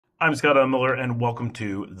I'm Scott Miller, and welcome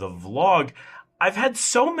to the vlog. I've had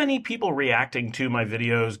so many people reacting to my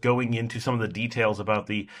videos going into some of the details about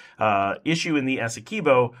the issue in the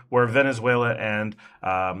Essequibo, where Venezuela and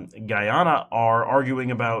Guyana are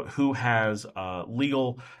arguing about who has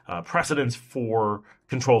legal precedence for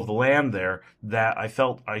control of the land there, that I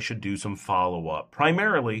felt I should do some follow-up.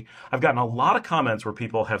 Primarily, I've gotten a lot of comments where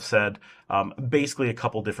people have said basically a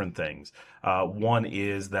couple different things. One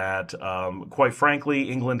is that, quite frankly,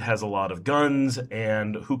 England has a lot of guns,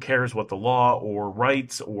 and who cares what the law or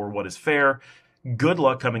rights or what is fair? Good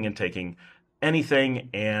luck coming and taking anything,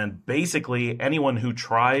 and basically anyone who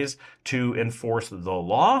tries to enforce the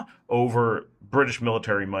law over British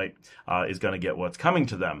military might is going to get what's coming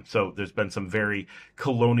to them. So there's been some very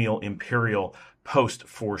colonial imperial post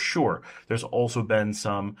for sure. There's also been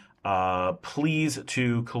some pleas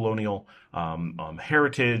to colonial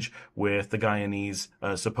heritage, with the Guyanese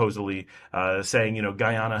supposedly saying,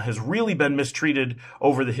 Guyana has really been mistreated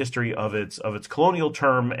over the history of its colonial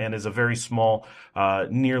term and is a very small,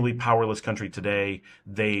 nearly powerless country today.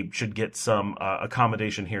 They should get some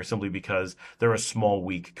accommodation here simply because they're a small,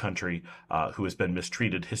 weak country who has been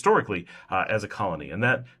mistreated historically as a colony. And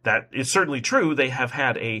that is certainly true. They have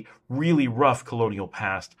had a really rough colonial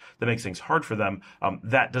past that makes things hard for them.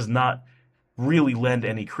 That does not really lend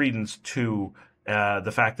any credence to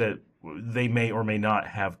the fact that they may or may not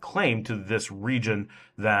have claim to this region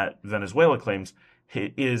that Venezuela claims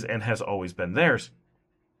is and has always been theirs.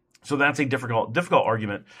 So that's a difficult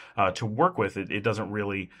argument to work with. It doesn't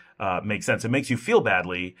really make sense. It makes you feel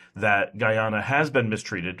badly that Guyana has been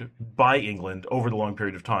mistreated by England over the long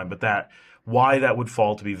period of time, but why that would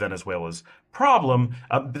fall to be Venezuela's problem,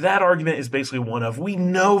 that argument is basically one of, we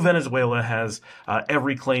know Venezuela has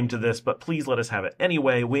every claim to this, but please let us have it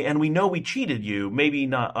anyway. We know we cheated you, maybe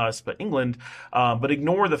not us, but England, but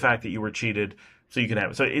ignore the fact that you were cheated so you can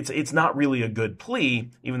have it. So it's not really a good plea,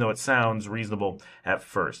 even though it sounds reasonable at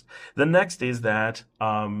first. The next is that,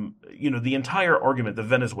 the entire argument that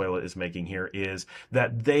Venezuela is making here is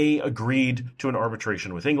that they agreed to an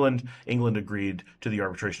arbitration with England. England agreed to the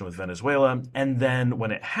arbitration with Venezuela. And then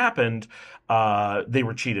when it happened, they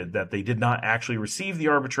were cheated, that they did not actually receive the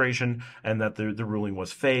arbitration and that the ruling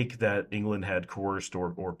was fake, that England had coerced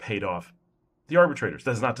or paid off the arbitrators.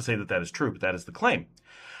 That's not to say that that is true, but that is the claim.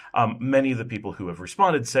 Many of the people who have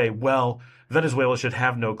responded say, well, Venezuela should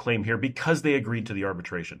have no claim here because they agreed to the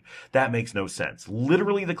arbitration. That makes no sense.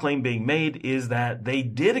 Literally, the claim being made is that they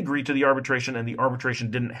did agree to the arbitration and the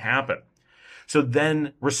arbitration didn't happen. So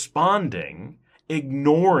then responding,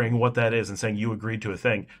 ignoring what that is and saying you agreed to a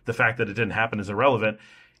thing, the fact that it didn't happen is irrelevant,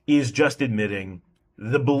 is just admitting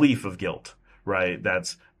the belief of guilt, right?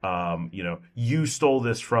 That's, you stole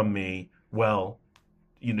this from me. Well,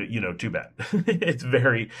 too bad. It's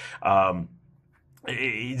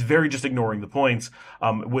very just ignoring the points,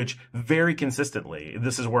 which very consistently,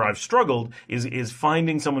 this is where I've struggled, is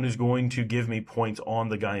finding someone who's going to give me points on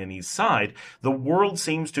the Guyanese side. The world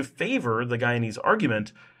seems to favor the Guyanese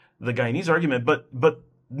argument, but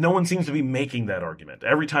no one seems to be making that argument.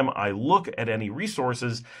 Every time I look at any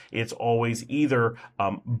resources, it's always either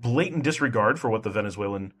blatant disregard for what the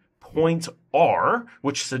Venezuelan points are,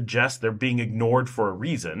 which suggests they're being ignored for a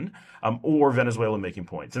reason, or Venezuela making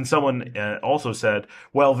points. And someone also said,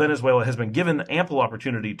 well, Venezuela has been given ample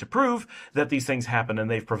opportunity to prove that these things happen and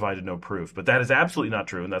they've provided no proof. But that is absolutely not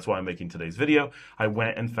true, and that's why I'm making today's video. I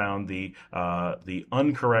went and found the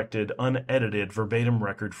uncorrected, unedited verbatim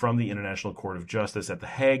record from the International Court of Justice at The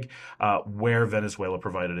Hague, where Venezuela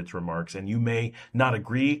provided its remarks. And you may not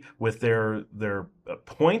agree with their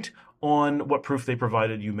point on what proof they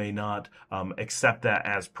provided. You may not accept that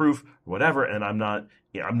as proof, whatever. And I'm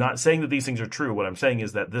not saying that these things are true. What I'm saying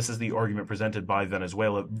is that this is the argument presented by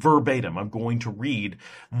Venezuela verbatim. I'm going to read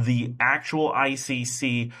the actual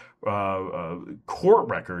ICC court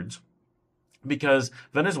records, because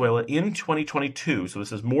Venezuela in 2022, so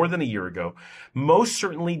this is more than a year ago, most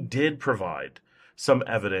certainly did provide some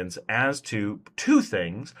evidence as to two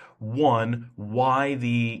things. One, why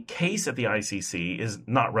the case at the ICC is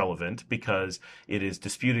not relevant, because it is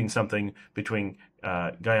disputing something between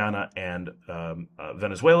Guyana and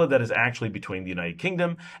Venezuela that is actually between the United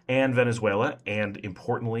Kingdom and Venezuela. And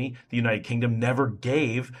importantly, the United Kingdom never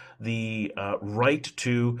gave the right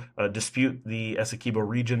to dispute the Essequibo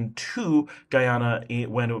region to Guyana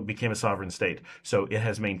when it became a sovereign state. So it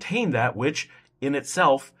has maintained that, which in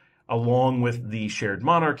itself, along with the shared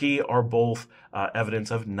monarchy, are both evidence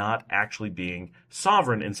of not actually being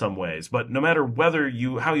sovereign in some ways. But no matter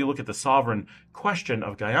how you look at the sovereign question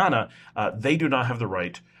of Guyana, they do not have the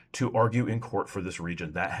right to argue in court for this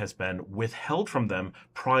region. That has been withheld from them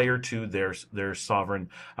prior to their sovereign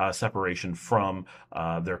separation from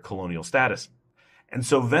their colonial status. And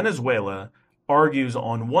so Venezuela argues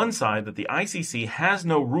on one side that the ICC has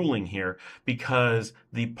no ruling here because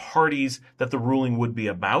the parties that the ruling would be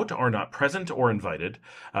about are not present or invited.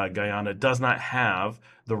 Guyana does not have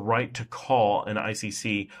the right to call an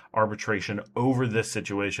ICC arbitration over this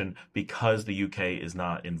situation because the UK is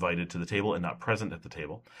not invited to the table and not present at the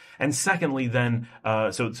table. And secondly, then,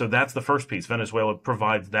 so that's the first piece. Venezuela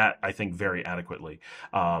provides that, I think, very adequately.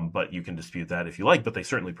 But you can dispute that if you like, but they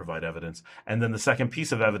certainly provide evidence. And then the second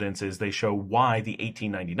piece of evidence is they show why the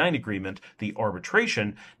 1899 agreement, the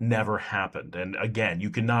arbitration, never happened. And again,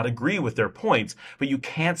 you cannot agree with their points, but you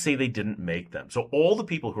can't say they didn't make them. So all the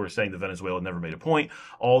people who are saying that Venezuela never made a point,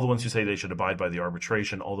 all the ones who say they should abide by the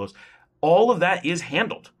arbitration, all of that is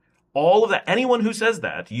handled. All of that, anyone who says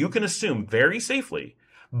that, you can assume very safely,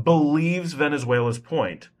 believes Venezuela's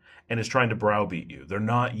point and is trying to browbeat you. They're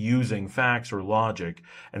not using facts or logic.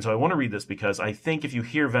 And so I want to read this because I think if you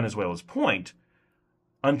hear Venezuela's point,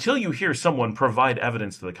 until you hear someone provide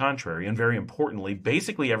evidence to the contrary, and very importantly,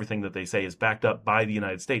 basically everything that they say is backed up by the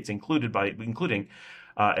United States, including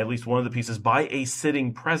at least one of the pieces by a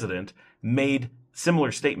sitting president, made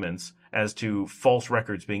similar statements as to false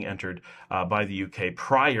records being entered by the UK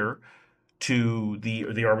prior to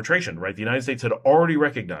the arbitration, right? The United States had already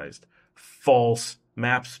recognized false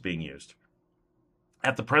maps being used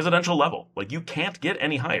at the presidential level. Like, you can't get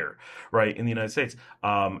any higher, right, in the United States.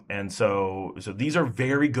 And so these are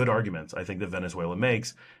very good arguments, I think, that Venezuela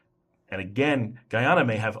makes. And again, Guyana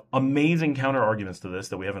may have amazing counter arguments to this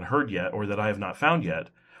that we haven't heard yet, or that I have not found yet,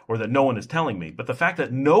 or that no one is telling me. But the fact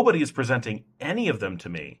that nobody is presenting any of them to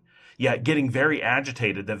me, yet getting very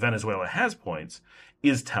agitated that Venezuela has points,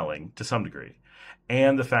 is telling to some degree.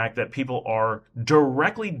 And the fact that people are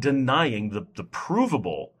directly denying the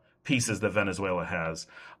provable pieces that Venezuela has,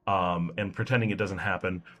 and pretending it doesn't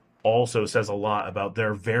happen, also says a lot about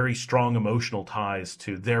their very strong emotional ties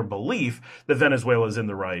to their belief that Venezuela is in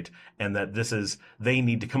the right, and that they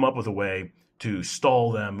need to come up with a way to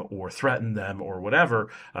stall them or threaten them or whatever,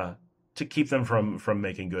 to keep them from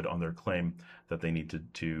making good on their claim that they need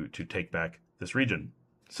to take back this region.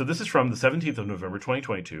 So this is from the 17th of November,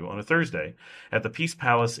 2022, on a Thursday, at the Peace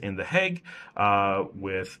Palace in The Hague,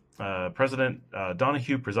 with President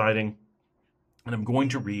Donahue presiding. And I'm going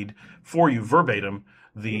to read for you verbatim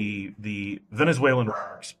the Venezuelan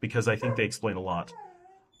remarks, because I think they explain a lot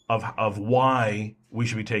of why we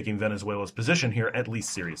should be taking Venezuela's position here at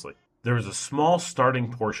least seriously. There is a small starting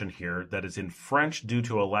portion here that is in French due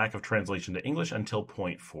to a lack of translation to English until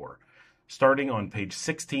point 4. Starting on page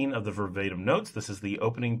 16 of the verbatim notes, this is the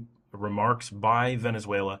opening remarks by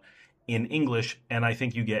Venezuela in English, and I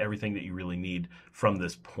think you get everything that you really need from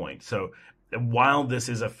this point. So while this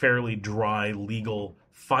is a fairly dry legal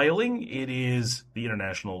filing, it is the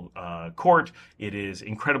international court. It is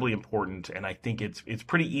incredibly important, and I think it's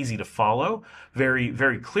pretty easy to follow. Very,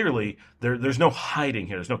 very clearly, there's no hiding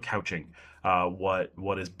here. There's no couching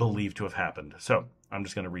what is believed to have happened. So I'm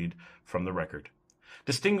just going to read from the record.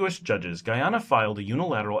 Distinguished judges, Guyana filed a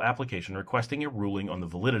unilateral application requesting a ruling on the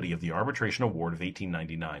validity of the arbitration award of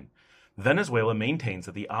 1899. Venezuela maintains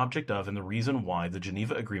that the object of and the reason why the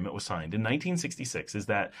Geneva Agreement was signed in 1966 is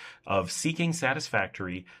that of seeking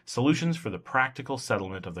satisfactory solutions for the practical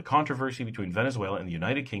settlement of the controversy between Venezuela and the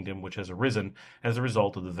United Kingdom, which has arisen as a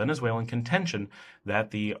result of the Venezuelan contention that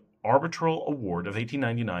the arbitral award of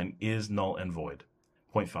 1899 is null and void.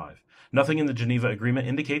 Point 5. Nothing in the Geneva Agreement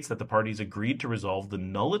indicates that the parties agreed to resolve the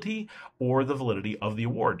nullity or the validity of the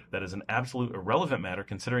award. That is an absolute irrelevant matter,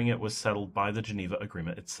 considering it was settled by the Geneva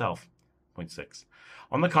Agreement itself. Point 6.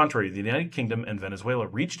 On the contrary, the United Kingdom and Venezuela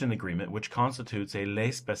reached an agreement which constitutes a ley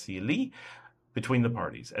spéciale between the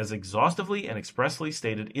parties, as exhaustively and expressly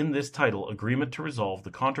stated in this title, Agreement to Resolve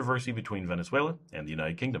the Controversy between Venezuela and the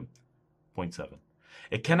United Kingdom. Point 7.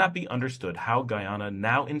 It cannot be understood how Guyana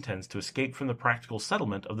now intends to escape from the practical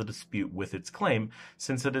settlement of the dispute with its claim,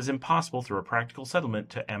 since it is impossible through a practical settlement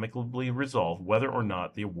to amicably resolve whether or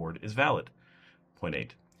not the award is valid. Point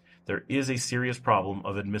 8. There is a serious problem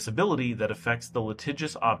of admissibility that affects the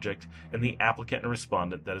litigious object and the applicant and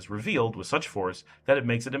respondent that is revealed with such force that it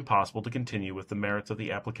makes it impossible to continue with the merits of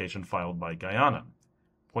the application filed by Guyana.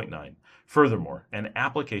 Point 9. Furthermore, an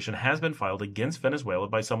application has been filed against Venezuela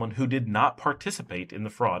by someone who did not participate in the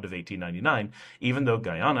fraud of 1899, even though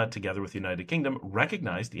Guyana, together with the United Kingdom,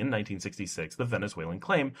 recognized in 1966 the Venezuelan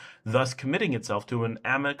claim, thus committing itself to an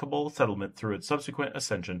amicable settlement through its subsequent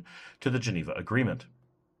accession to the Geneva Agreement.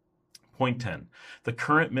 Point 10. The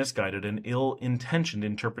current misguided and ill-intentioned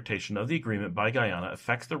interpretation of the agreement by Guyana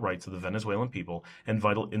affects the rights of the Venezuelan people and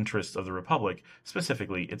vital interests of the Republic,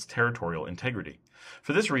 specifically its territorial integrity.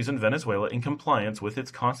 For this reason, Venezuela, in compliance with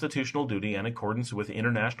its constitutional duty and in accordance with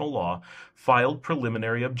international law, filed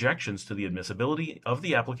preliminary objections to the admissibility of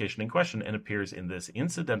the application in question and appears in this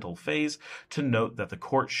incidental phase to note that the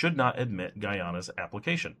court should not admit Guyana's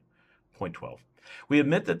application. Point 12. We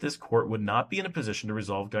admit that this court would not be in a position to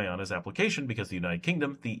resolve Guyana's application because the United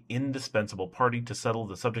Kingdom, the indispensable party to settle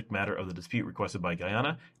the subject matter of the dispute requested by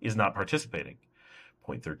Guyana, is not participating.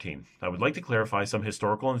 Point 13. I would like to clarify some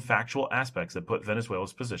historical and factual aspects that put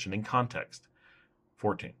Venezuela's position in context.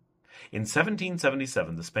 14. In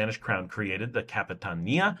 1777, the Spanish crown created the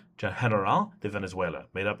Capitanía General de Venezuela,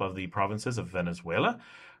 made up of the provinces of Venezuela,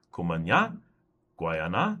 Cumaná,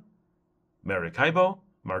 Guyana, Maracaibo,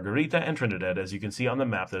 Margarita, and Trinidad, as you can see on the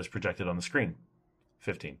map that is projected on the screen.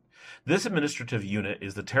 15. This administrative unit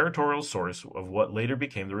is the territorial source of what later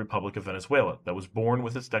became the Republic of Venezuela, that was born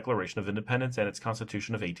with its Declaration of Independence and its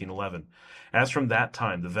Constitution of 1811. As from that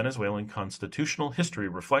time, the Venezuelan constitutional history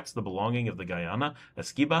reflects the belonging of the Guyana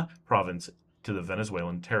Essequibo province to the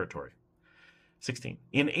Venezuelan territory. 16.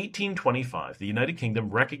 In 1825, the United Kingdom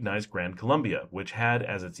recognized Gran Colombia, which had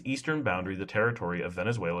as its eastern boundary the territory of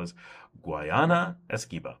Venezuela's Guyana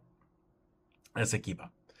Essequibo.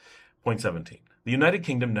 Point 17. The United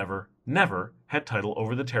Kingdom never had title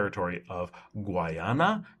over the territory of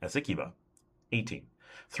Guyana Essequibo. 18.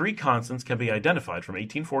 Three constants can be identified from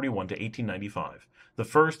 1841 to 1895. The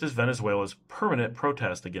first is Venezuela's permanent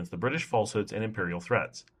protest against the British falsehoods and imperial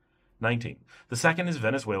threats. 19. The second is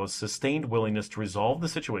Venezuela's sustained willingness to resolve the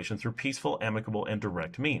situation through peaceful, amicable, and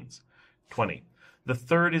direct means. 20. The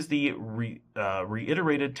third is the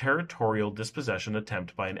reiterated territorial dispossession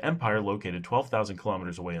attempt by an empire located 12,000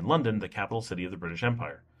 kilometers away in London, the capital city of the British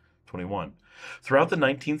Empire. 21. Throughout the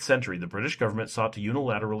 19th century, the British government sought to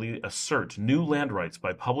unilaterally assert new land rights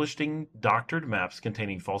by publishing doctored maps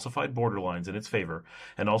containing falsified borderlines in its favor,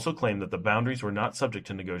 and also claimed that the boundaries were not subject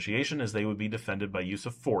to negotiation as they would be defended by use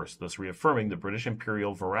of force, thus reaffirming the British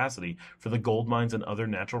imperial veracity for the gold mines and other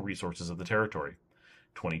natural resources of the territory.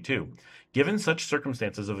 22. Given such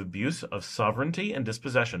circumstances of abuse of sovereignty and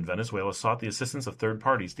dispossession, Venezuela sought the assistance of third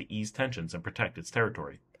parties to ease tensions and protect its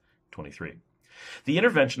territory. 23. The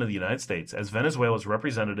intervention of the United States as Venezuela's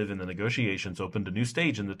representative in the negotiations opened a new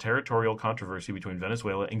stage in the territorial controversy between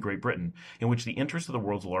Venezuela and Great Britain, in which the interests of the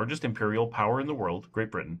world's largest imperial power in the world, Great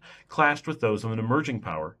Britain, clashed with those of an emerging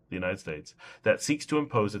power, the United States, that seeks to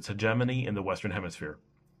impose its hegemony in the Western Hemisphere.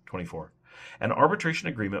 24. An arbitration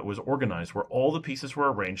agreement was organized where all the pieces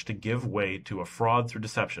were arranged to give way to a fraud through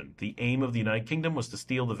deception. The aim of the United Kingdom was to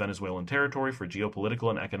steal the Venezuelan territory for geopolitical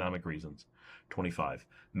and economic reasons. 25.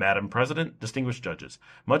 Madam President, distinguished judges,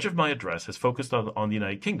 much of my address has focused on the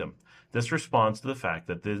United Kingdom. This responds to the fact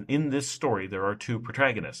that in this story there are two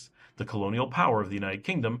protagonists, the colonial power of the United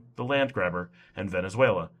Kingdom, the land grabber, and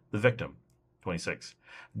Venezuela, the victim. 26.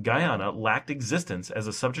 Guyana lacked existence as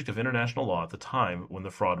a subject of international law at the time when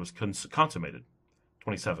the fraud was consummated.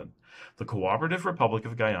 27. The Cooperative Republic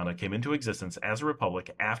of Guyana came into existence as a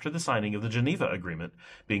republic after the signing of the Geneva Agreement,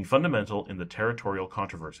 being fundamental in the territorial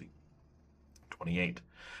controversy. 28.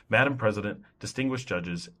 Madam President, distinguished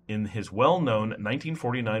judges, in his well-known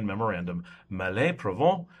 1949 memorandum, Malais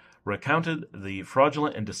Provence recounted the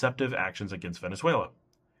fraudulent and deceptive actions against Venezuela.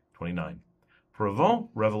 29. Provence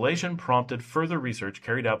revelation prompted further research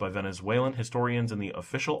carried out by Venezuelan historians in the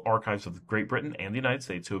official archives of Great Britain and the United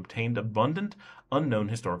States, who obtained abundant, unknown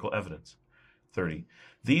historical evidence. 30.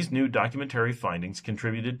 These new documentary findings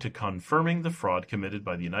contributed to confirming the fraud committed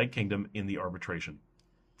by the United Kingdom in the arbitration.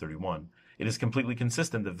 31. It is completely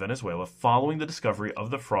consistent that Venezuela, following the discovery of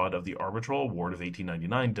the fraud of the arbitral award of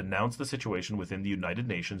 1899, denounced the situation within the United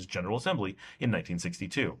Nations General Assembly in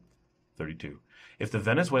 1962. 32. If the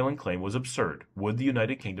Venezuelan claim was absurd, would the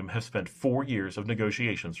United Kingdom have spent 4 years of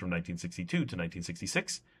negotiations from 1962 to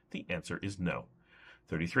 1966? The answer is no.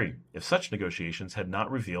 33. If such negotiations had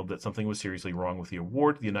not revealed that something was seriously wrong with the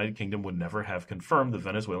award, the United Kingdom would never have confirmed the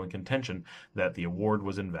Venezuelan contention that the award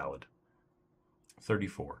was invalid.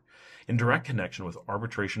 34. In direct connection with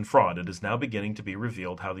arbitration fraud, it is now beginning to be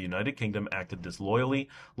revealed how the United Kingdom acted disloyally,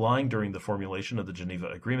 lying during the formulation of the Geneva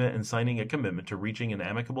Agreement and signing a commitment to reaching an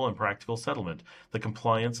amicable and practical settlement, the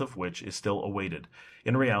compliance of which is still awaited.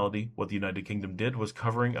 In reality, what the United Kingdom did was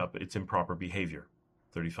covering up its improper behavior.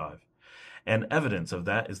 35. And evidence of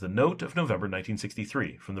that is the note of November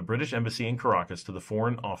 1963 from the British Embassy in Caracas to the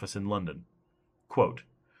Foreign Office in London. Quote,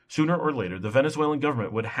 sooner or later, the Venezuelan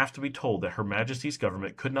government would have to be told that Her Majesty's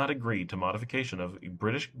government could not agree to modification of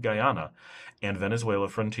British Guyana and Venezuela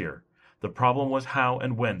frontier. The problem was how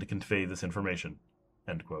and when to convey this information."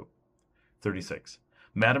 End quote. 36.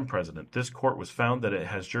 Madam President, this court was found that it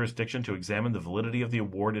has jurisdiction to examine the validity of the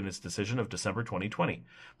award in its decision of December 2020.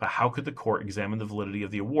 But how could the court examine the validity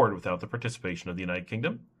of the award without the participation of the United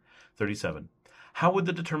Kingdom? 37. How would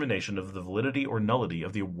the determination of the validity or nullity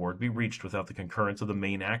of the award be reached without the concurrence of the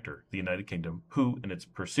main actor, the United Kingdom, who, in its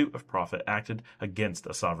pursuit of profit, acted against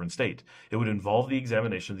a sovereign state? It would involve the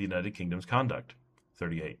examination of the United Kingdom's conduct.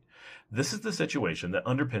 38. This is the situation that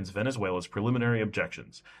underpins Venezuela's preliminary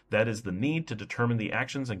objections. That is the need to determine the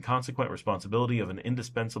actions and consequent responsibility of an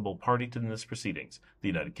indispensable party to this proceedings, the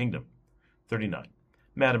United Kingdom. 39.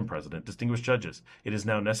 Madam President, distinguished judges, it is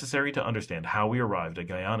now necessary to understand how we arrived at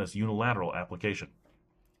Guyana's unilateral application.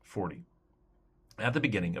 40. At the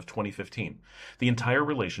beginning of 2015, the entire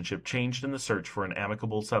relationship changed in the search for an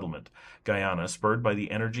amicable settlement. Guyana, spurred by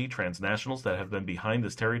the energy transnationals that have been behind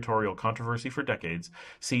this territorial controversy for decades,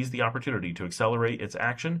 seized the opportunity to accelerate its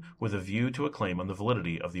action with a view to a claim on the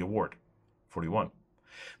validity of the award. 41.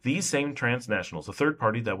 These same transnationals, a third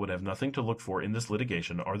party that would have nothing to look for in this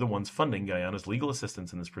litigation, are the ones funding Guyana's legal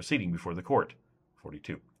assistance in this proceeding before the court.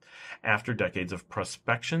 42. After decades of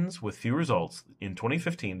prospections with few results, in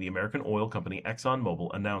 2015, the American oil company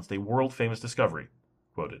ExxonMobil announced a world-famous discovery.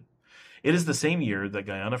 Quoted, "It is the same year that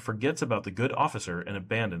Guyana forgets about the good officer and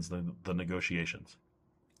abandons the negotiations."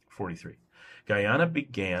 43. Guyana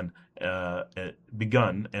begun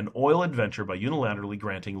an oil adventure by unilaterally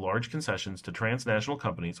granting large concessions to transnational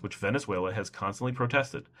companies, which Venezuela has constantly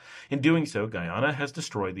protested. In doing so, Guyana has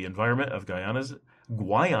destroyed the environment of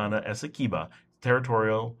Guyana Essequibo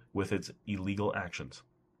territorial with its illegal actions.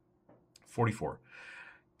 44.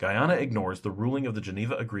 Guyana ignores the ruling of the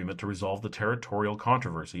Geneva Agreement to resolve the territorial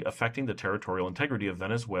controversy affecting the territorial integrity of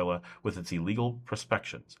Venezuela with its illegal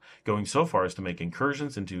prospections, going so far as to make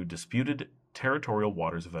incursions into disputed territorial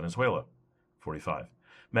waters of Venezuela. 45.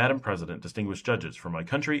 Madam President, distinguished judges, for my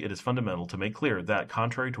country it is fundamental to make clear that,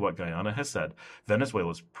 contrary to what Guyana has said,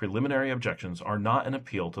 Venezuela's preliminary objections are not an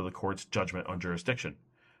appeal to the court's judgment on jurisdiction.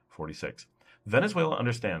 46. Venezuela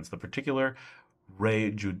understands the particular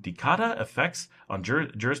re judicata effects on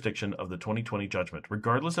jurisdiction of the 2020 judgment,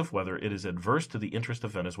 regardless of whether it is adverse to the interest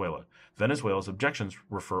of Venezuela. Venezuela's objections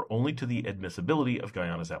refer only to the admissibility of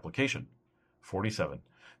Guyana's application. 47.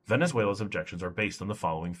 Venezuela's objections are based on the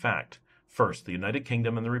following fact. First, the United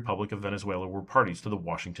Kingdom and the Republic of Venezuela were parties to the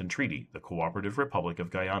Washington Treaty. The Cooperative Republic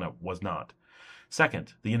of Guyana was not.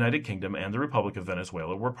 Second, the United Kingdom and the Republic of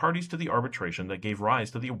Venezuela were parties to the arbitration that gave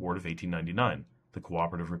rise to the award of 1899. The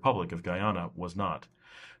Cooperative Republic of Guyana was not.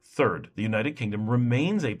 Third, the United Kingdom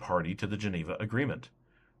remains a party to the Geneva Agreement.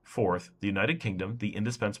 Fourth, the United Kingdom, the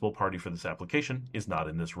indispensable party for this application, is not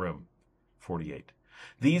in this room. 48.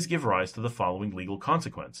 These give rise to the following legal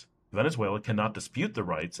consequence. Venezuela cannot dispute the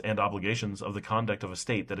rights and obligations of the conduct of a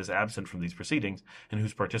state that is absent from these proceedings and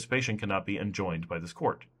whose participation cannot be enjoined by this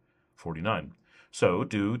court. 49. So,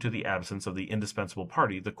 due to the absence of the indispensable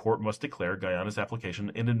party, the court must declare Guyana's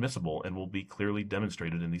application inadmissible and will be clearly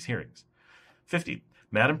demonstrated in these hearings. 50.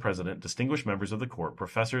 Madam President, distinguished members of the court,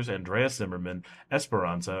 Professors Andreas Zimmerman,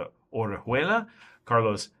 Esperanza Orejuela,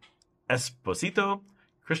 Carlos Esposito,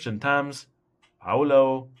 Christian Tams,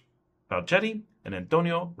 Paulo Pauchetti, and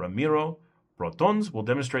Antonio Ramiro Brotons will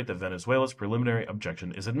demonstrate that Venezuela's preliminary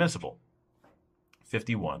objection is admissible.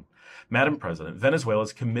 51. Madam President, Venezuela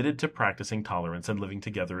is committed to practicing tolerance and living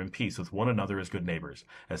together in peace with one another as good neighbors,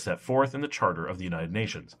 as set forth in the Charter of the United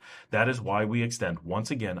Nations. That is why we extend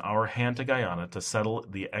once again our hand to Guyana to settle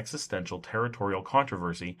the existential territorial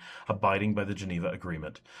controversy abiding by the Geneva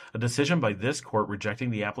Agreement. A decision by this court rejecting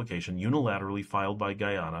the application unilaterally filed by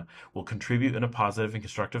Guyana will contribute in a positive and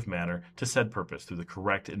constructive manner to said purpose through the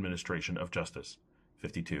correct administration of justice.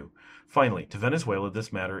 52. Finally, to Venezuela,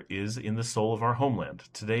 this matter is in the soul of our homeland.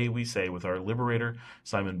 Today we say with our liberator,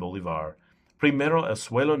 Simon Bolivar, Primero el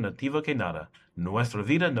suelo nativo que nada. Nuestra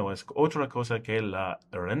vida no es otra cosa que la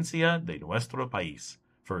herencia de nuestro país.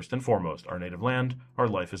 First and foremost, our native land, our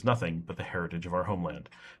life is nothing but the heritage of our homeland.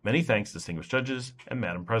 Many thanks, distinguished judges and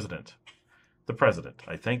Madam President. The President.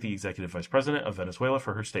 I thank the Executive Vice President of Venezuela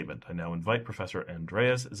for her statement. I now invite Professor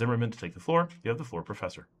Andreas Zimmerman to take the floor. You have the floor,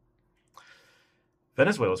 Professor.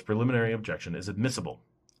 Venezuela's preliminary objection is admissible.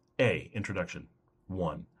 A. Introduction.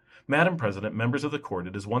 1. Madam President, members of the court,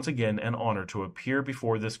 it is once again an honor to appear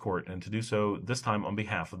before this court and to do so this time on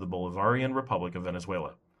behalf of the Bolivarian Republic of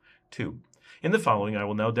Venezuela. 2. In the following, I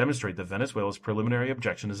will now demonstrate that Venezuela's preliminary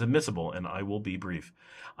objection is admissible, and I will be brief.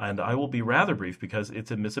 And I will be rather brief because its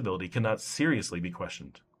admissibility cannot seriously be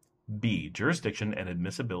questioned. B. Jurisdiction and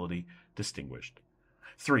admissibility distinguished.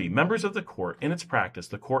 3. Members of the court. In its practice,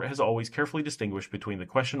 the court has always carefully distinguished between the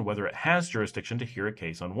question whether it has jurisdiction to hear a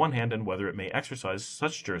case on one hand and whether it may exercise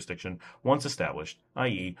such jurisdiction once established,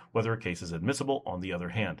 i.e., whether a case is admissible on the other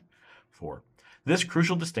hand. 4. This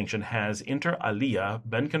crucial distinction has inter alia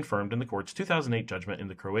been confirmed in the court's 2008 judgment in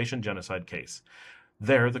the Croatian genocide case.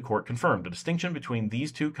 There, the court confirmed a distinction between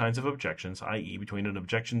these two kinds of objections, i.e., between an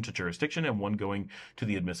objection to jurisdiction and one going to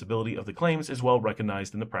the admissibility of the claims, is well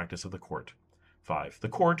recognized in the practice of the court. 5. The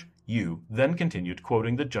court, then continued,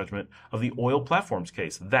 quoting the judgment of the oil platforms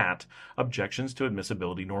case, that objections to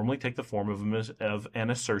admissibility normally take the form of an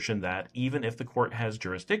assertion that, even if the court has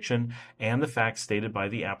jurisdiction and the facts stated by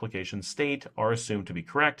the application state are assumed to be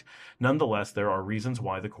correct, nonetheless there are reasons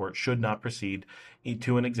why the court should not proceed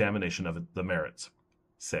to an examination of the merits.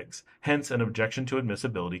 6. Hence, an objection to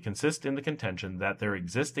admissibility consists in the contention that there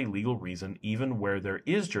exists a legal reason, even where there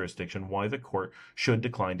is jurisdiction, why the court should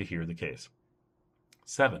decline to hear the case.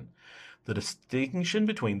 7. The distinction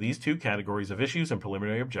between these two categories of issues and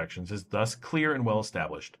preliminary objections is thus clear and well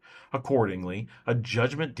established. Accordingly, a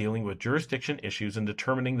judgment dealing with jurisdiction issues and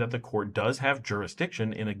determining that the court does have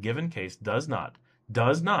jurisdiction in a given case does not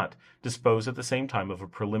dispose at the same time of a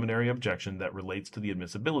preliminary objection that relates to the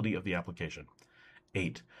admissibility of the application.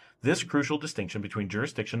 8. This crucial distinction between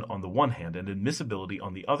jurisdiction on the one hand and admissibility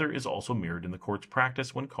on the other is also mirrored in the court's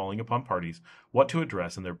practice when calling upon parties what to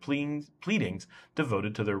address in their pleadings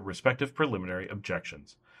devoted to their respective preliminary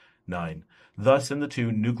objections. 9. Thus, in the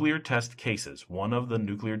two nuclear test cases, one of the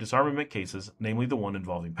nuclear disarmament cases, namely the one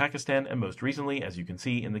involving Pakistan, and most recently, as you can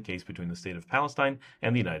see, in the case between the State of Palestine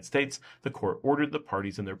and the United States, the court ordered the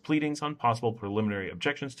parties in their pleadings on possible preliminary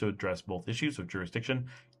objections to address both issues of jurisdiction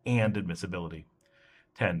and admissibility.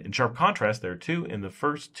 10. In sharp contrast, there are two in the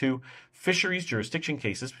first two fisheries jurisdiction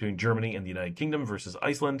cases between Germany and the United Kingdom versus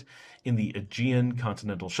Iceland, in the Aegean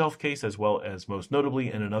continental shelf case, as well as most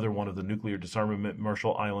notably in another one of the nuclear disarmament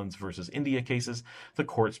Marshall Islands versus India cases, the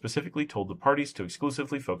court specifically told the parties to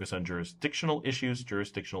exclusively focus on jurisdictional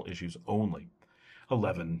issues only.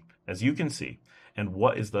 11. As you can see, and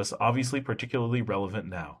what is thus obviously particularly relevant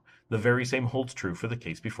now, the very same holds true for the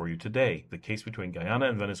case before you today, the case between Guyana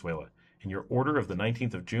and Venezuela. In your order of the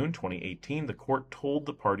 19th of June, 2018, the court told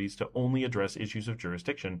the parties to only address issues of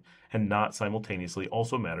jurisdiction and not simultaneously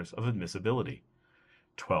also matters of admissibility.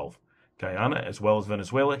 12. Guyana as well as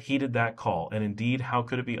Venezuela heeded that call, and indeed, how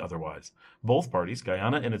could it be otherwise? Both parties,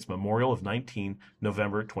 Guyana in its memorial of 19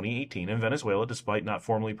 November 2018, and Venezuela, despite not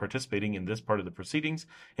formally participating in this part of the proceedings,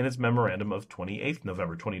 in its memorandum of 28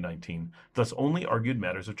 November 2019, thus only argued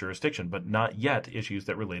matters of jurisdiction, but not yet issues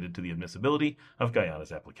that related to the admissibility of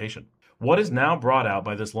Guyana's application. What is now brought out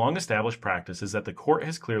by this long-established practice is that the court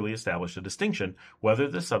has clearly established a distinction whether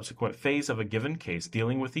the subsequent phase of a given case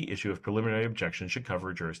dealing with the issue of preliminary objection should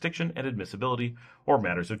cover jurisdiction and admissibility or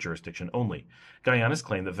matters of jurisdiction only. Guyana's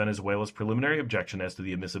claim that Venezuela's preliminary objection as to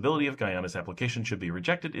the admissibility of Guyana's application should be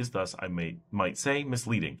rejected is thus, I might say,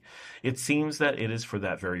 misleading. It seems that it is for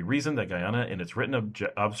that very reason that Guyana in its written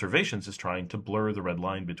observations is trying to blur the red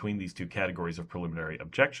line between these two categories of preliminary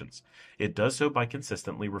objections. It does so by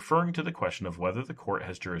consistently referring to the question of whether the court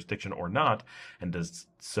has jurisdiction or not, and does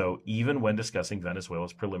so even when discussing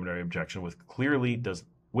Venezuela's preliminary objection, which clearly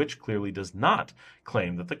does not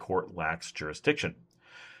claim that the court lacks jurisdiction.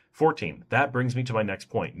 14. That brings me to my next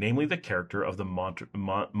point, namely the character of the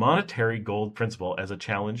monetary gold principle as a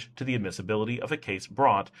challenge to the admissibility of a case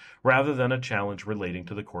brought rather than a challenge relating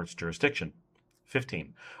to the court's jurisdiction.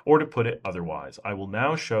 15. Or to put it otherwise, I will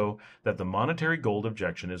now show that the monetary gold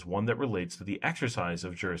objection is one that relates to the exercise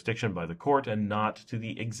of jurisdiction by the court and not to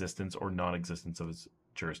the existence or non-existence of its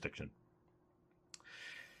jurisdiction.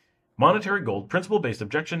 Monetary gold principle-based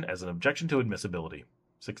objection as an objection to admissibility.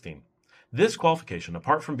 16. This qualification,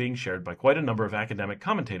 apart from being shared by quite a number of academic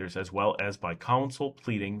commentators as well as by counsel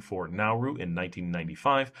pleading for Nauru in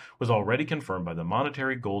 1995, was already confirmed by the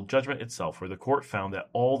monetary gold judgment itself, where the court found that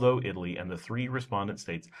although Italy and the three respondent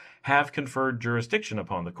states have conferred jurisdiction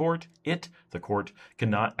upon the court, the court,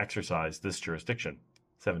 cannot exercise this jurisdiction.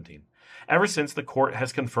 17. Ever since the court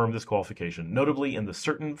has confirmed this qualification, notably in the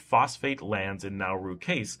certain phosphate lands in Nauru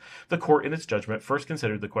case, the court in its judgment first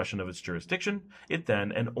considered the question of its jurisdiction. It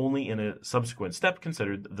then, and only in a subsequent step,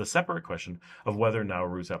 considered the separate question of whether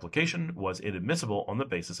Nauru's application was inadmissible on the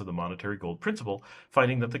basis of the monetary gold principle,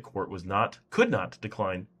 finding that the court could not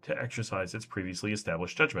decline to exercise its previously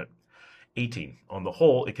established judgment. 18. On the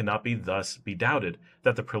whole, it cannot thus be doubted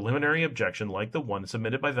that the preliminary objection, like the one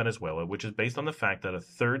submitted by Venezuela, which is based on the fact that a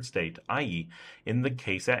third state, i.e., in the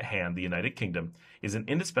case at hand, the United Kingdom, is an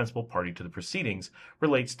indispensable party to the proceedings,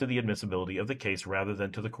 relates to the admissibility of the case rather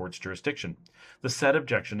than to the court's jurisdiction. The said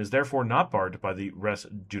objection is therefore not barred by the res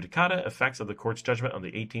judicata effects of the court's judgment on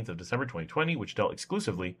the 18th of December 2020, which dealt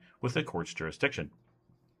exclusively with the court's jurisdiction.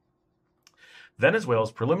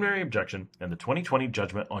 Venezuela's preliminary objection and the 2020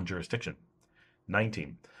 judgment on jurisdiction.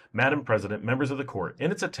 19. Madam President, members of the court,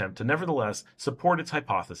 in its attempt to nevertheless support its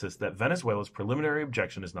hypothesis that Venezuela's preliminary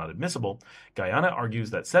objection is not admissible, Guyana argues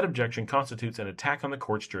that said objection constitutes an attack on the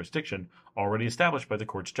court's jurisdiction, already established by the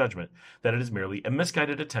court's judgment, that it is merely a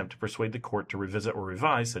misguided attempt to persuade the court to revisit or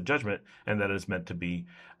revise said judgment, and that it is meant to be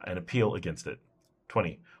an appeal against it.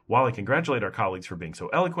 20. While I congratulate our colleagues for being so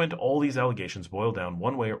eloquent, all these allegations boil down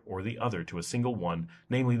one way or the other to a single one,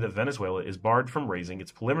 namely that Venezuela is barred from raising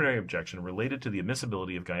its preliminary objection related to the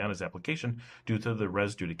admissibility of Guyana's application due to the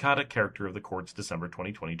res judicata character of the court's December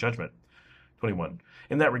 2020 judgment. 21.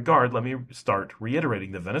 In that regard, let me start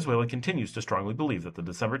reiterating that Venezuela continues to strongly believe that the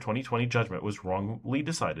December 2020 judgment was wrongly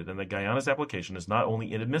decided and that Guyana's application is not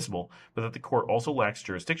only inadmissible, but that the court also lacks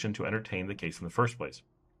jurisdiction to entertain the case in the first place.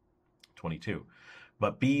 22.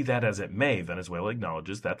 But be that as it may, Venezuela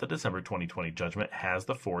acknowledges that the December 2020 judgment has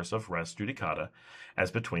the force of res judicata as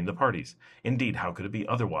between the parties. Indeed, how could it be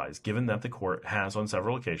otherwise, given that the court has on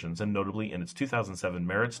several occasions, and notably in its 2007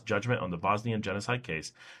 merits judgment on the Bosnian genocide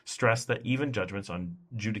case, stressed that even judgments on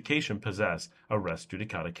adjudication possess a res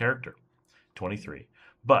judicata character. 23.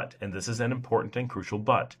 But, and this is an important and crucial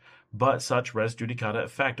but such res judicata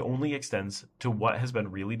effect only extends to what has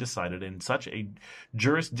been really decided in such a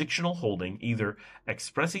jurisdictional holding, either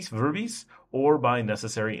expressis verbis or by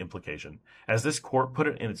necessary implication. As this court put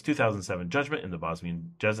it in its 2007 judgment in the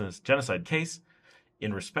Bosnian genocide case,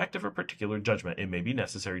 in respect of a particular judgment, it may be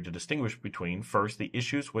necessary to distinguish between, first, the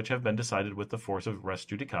issues which have been decided with the force of res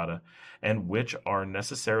judicata, and which are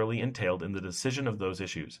necessarily entailed in the decision of those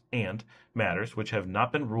issues, and matters which have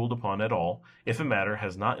not been ruled upon at all. If a matter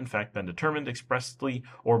has not in fact been determined expressly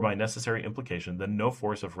or by necessary implication, then no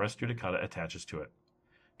force of res judicata attaches to it.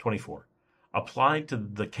 24. Applied to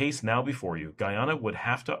the case now before you, Guyana would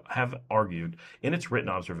have to have argued in its written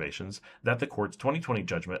observations that the court's 2020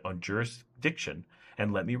 judgment on jurisdiction,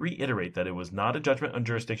 and let me reiterate that it was not a judgment on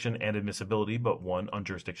jurisdiction and admissibility, but one on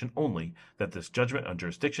jurisdiction only, that this judgment on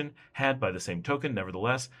jurisdiction had, by the same token,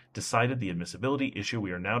 nevertheless, decided the admissibility issue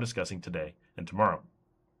we are now discussing today and tomorrow.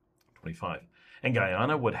 25. And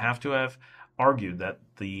Guyana would have to have argued that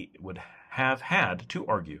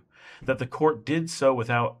that the court did so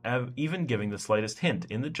without even giving the slightest hint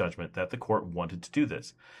in the judgment that the court wanted to do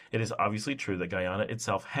this. It is obviously true that Guyana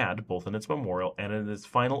itself had, both in its memorial and in its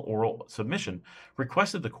final oral submission,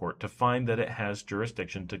 requested the court to find that it has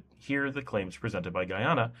jurisdiction to hear the claims presented by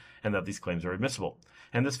Guyana and that these claims are admissible,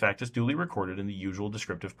 and this fact is duly recorded in the usual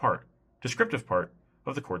descriptive part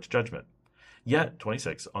of the court's judgment. Yet,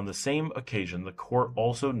 26, on the same occasion, the court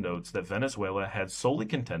also notes that Venezuela had solely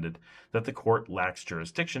contended that the court lacks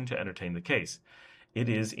jurisdiction to entertain the case. It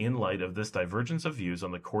is in light of this divergence of views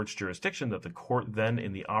on the court's jurisdiction that the court then,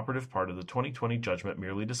 in the operative part of the 2020 judgment,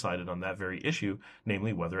 merely decided on that very issue,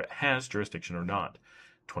 namely whether it has jurisdiction or not.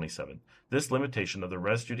 27. This limitation of the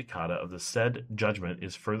res judicata of the said judgment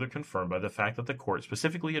is further confirmed by the fact that the court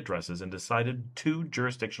specifically addresses and decided two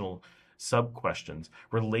jurisdictional sub-questions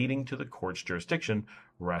relating to the court's jurisdiction,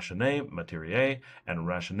 ratione materiae and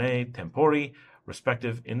ratione tempori,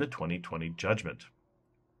 respective in the 2020 judgment.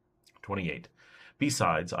 28.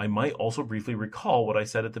 Besides, I might also briefly recall what I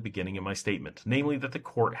said at the beginning of my statement, namely that the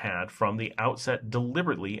court had, from the outset,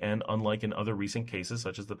 deliberately, and unlike in other recent cases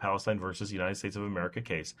such as the Palestine versus United States of America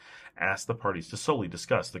case, asked the parties to solely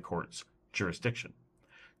discuss the court's jurisdiction.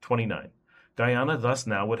 29. Guyana thus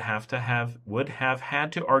now would have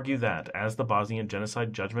had to argue that, as the Bosnian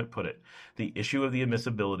genocide judgment put it, the issue of the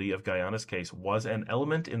admissibility of Guyana's case was an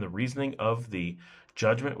element in the reasoning of the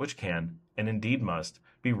judgment which can, and indeed must,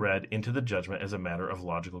 be read into the judgment as a matter of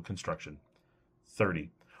logical construction. 30.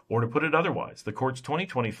 Or to put it otherwise, the court's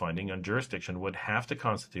 2020 finding on jurisdiction would have to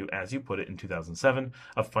constitute, as you put it in 2007,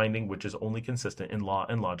 a finding which is only consistent in law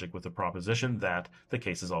and logic with the proposition that the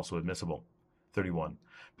case is also admissible. 31.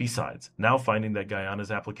 Besides, now finding that Guyana's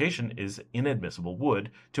application is inadmissible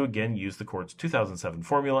would, to again use the court's 2007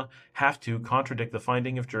 formula, have to contradict the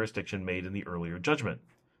finding of jurisdiction made in the earlier judgment.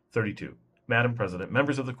 32. Madam President,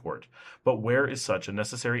 members of the court, but where is such a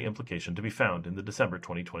necessary implication to be found in the December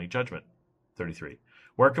 2020 judgment? 33.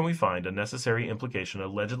 Where can we find a necessary implication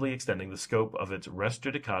allegedly extending the scope of its res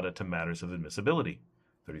judicata to matters of admissibility?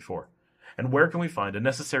 34. And where can we find a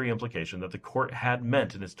necessary implication that the court had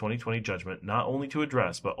meant in its 2020 judgment not only to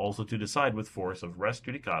address but also to decide with force of res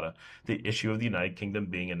judicata the issue of the United Kingdom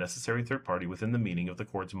being a necessary third party within the meaning of the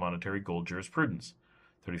court's monetary gold jurisprudence?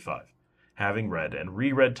 35. Having read and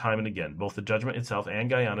reread time and again both the judgment itself and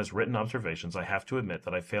Guyana's written observations, I have to admit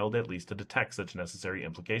that I failed at least to detect such necessary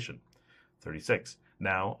implication. 36.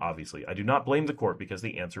 Now, obviously, I do not blame the court because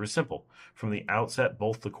the answer is simple. From the outset,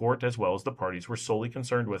 both the court as well as the parties were solely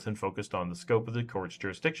concerned with and focused on the scope of the court's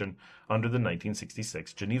jurisdiction under the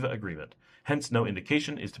 1966 Geneva Agreement. Hence, no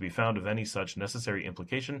indication is to be found of any such necessary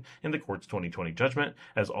implication in the court's 2020 judgment,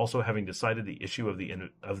 as also having decided the issue of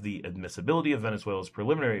the admissibility of Venezuela's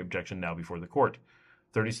preliminary objection now before the court.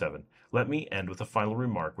 37. Let me end with a final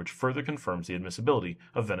remark which further confirms the admissibility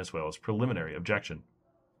of Venezuela's preliminary objection.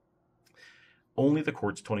 Only the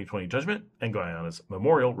court's 2020 judgment and Guyana's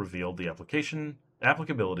memorial revealed the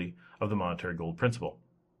applicability of the monetary gold principle.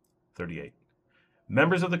 38.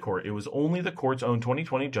 Members of the court, it was only the court's own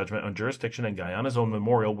 2020 judgment on jurisdiction and Guyana's own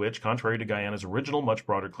memorial which, contrary to Guyana's original much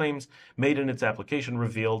broader claims made in its application,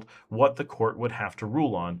 revealed what the court would have to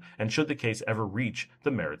rule on, and should the case ever reach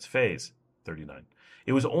the merits phase. 39.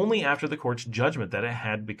 It was only after the court's judgment that it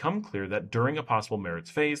had become clear that during a possible merits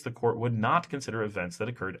phase, the court would not consider events that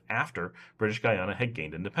occurred after British Guyana had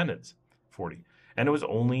gained independence. 40. And it was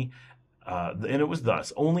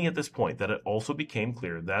thus only at this point that it also became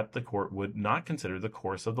clear that the court would not consider the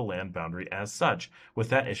course of the land boundary as such, with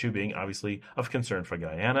that issue being obviously of concern for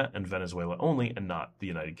Guyana and Venezuela only and not the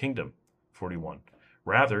United Kingdom. 41.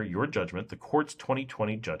 Rather, your judgment, the court's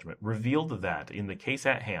 2020 judgment, revealed that, in the case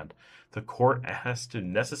at hand, the court has to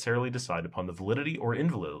necessarily decide upon the validity or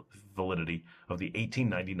invalidity of the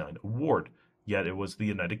 1899 award. Yet it was the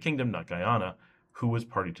United Kingdom, not Guyana, who was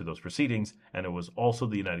party to those proceedings, and it was also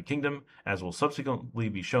the United Kingdom, as will subsequently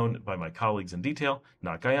be shown by my colleagues in detail,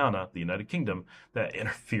 not Guyana, the United Kingdom, that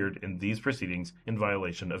interfered in these proceedings in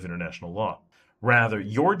violation of international law. Rather,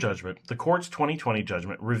 your judgment, the court's 2020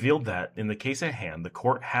 judgment, revealed that, in the case at hand, the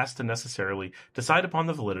court has to necessarily decide upon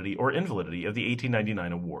the validity or invalidity of the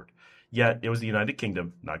 1899 award. Yet, it was the United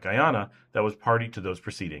Kingdom, not Guyana, that was party to those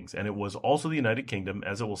proceedings, and it was also the United Kingdom,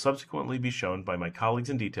 as it will subsequently be shown by my colleagues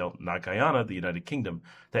in detail, not Guyana, the United Kingdom,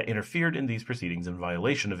 that interfered in these proceedings in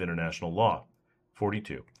violation of international law.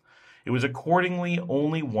 42. It was accordingly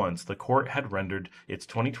only once the court had rendered its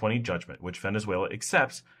 2020 judgment, which Venezuela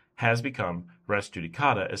accepts, has become res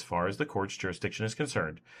judicata as far as the court's jurisdiction is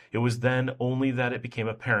concerned. It was then only that it became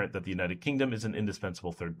apparent that the United Kingdom is an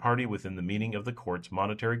indispensable third party within the meaning of the court's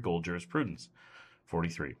monetary gold jurisprudence.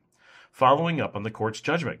 43. Following up on the court's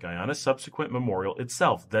judgment, Guyana's subsequent memorial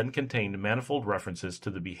itself then contained manifold references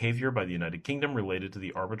to the behavior by the United Kingdom related to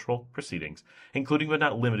the arbitral proceedings, including but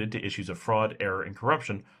not limited to issues of fraud, error, and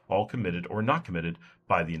corruption, all committed or not committed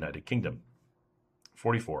by the United Kingdom.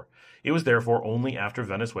 44. It was therefore only after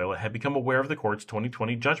Venezuela had become aware of the court's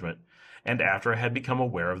 2020 judgment, and after it had become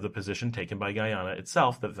aware of the position taken by Guyana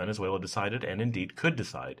itself, that Venezuela decided, and indeed could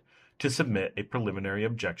decide, to submit a preliminary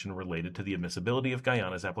objection related to the admissibility of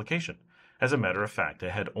Guyana's application. As a matter of fact, it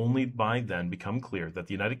had only by then become clear that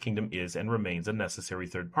the United Kingdom is and remains a necessary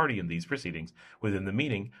third party in these proceedings within the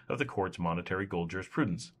meaning of the court's monetary gold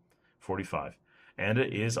jurisprudence. 45. And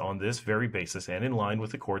it is on this very basis and in line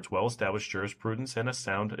with the court's well-established jurisprudence and a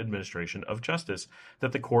sound administration of justice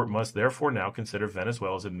that the court must therefore now consider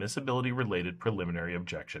Venezuela's admissibility-related preliminary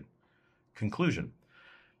objection. Conclusion.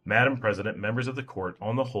 Madam President, members of the court,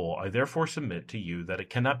 on the whole, I therefore submit to you that it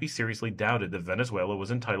cannot be seriously doubted that Venezuela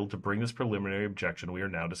was entitled to bring this preliminary objection we are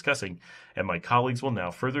now discussing, and my colleagues will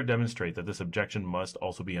now further demonstrate that this objection must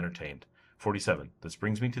also be entertained. 47. This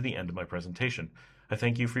brings me to the end of my presentation. I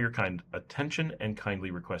thank you for your kind attention and kindly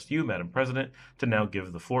request you, Madam President, to now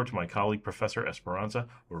give the floor to my colleague, Professor Esperanza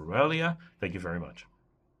Aurelia. Thank you very much.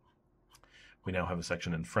 We now have a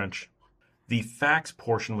section in French. The facts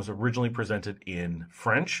portion was originally presented in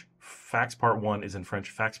French. Facts part 1 is in French.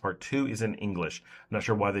 Facts part 2 is in English. I'm not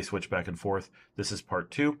sure why they switch back and forth. This is part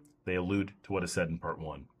 2. They allude to what is said in part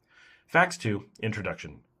 1. Facts 2,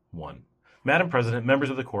 Introduction 1. Madam President, members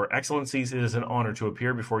of the court, excellencies, it is an honor to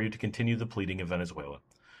appear before you to continue the pleading of Venezuela.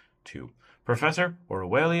 2. Professor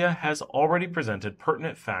Aurelia has already presented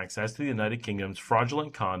pertinent facts as to the United Kingdom's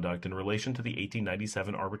fraudulent conduct in relation to the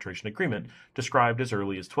 1897 arbitration agreement described as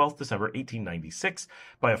early as 12 December 1896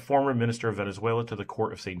 by a former minister of Venezuela to the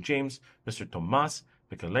court of St. James, Mr. Tomás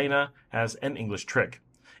Michelena, as an English trick.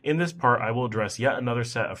 In this part, I will address yet another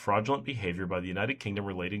set of fraudulent behavior by the United Kingdom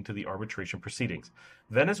relating to the arbitration proceedings.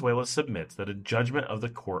 Venezuela submits that a judgment of the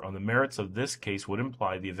court on the merits of this case would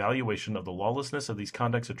imply the evaluation of the lawlessness of these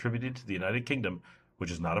conducts attributed to the United Kingdom, which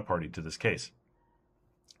is not a party to this case.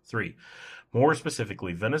 3. More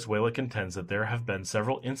specifically, Venezuela contends that there have been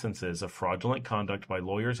several instances of fraudulent conduct by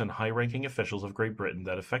lawyers and high-ranking officials of Great Britain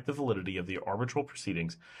that affect the validity of the arbitral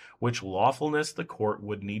proceedings, which lawfulness the court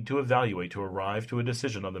would need to evaluate to arrive to a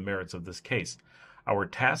decision on the merits of this case. Our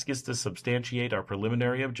task is to substantiate our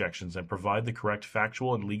preliminary objections and provide the correct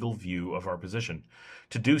factual and legal view of our position.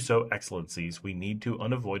 To do so, Excellencies, we need to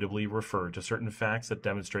unavoidably refer to certain facts that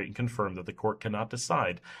demonstrate and confirm that the court cannot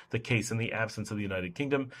decide the case in the absence of the United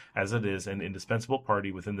Kingdom, as it is an indispensable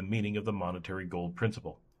party within the meaning of the monetary gold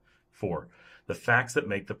principle. 4. The facts that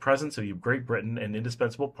make the presence of Great Britain an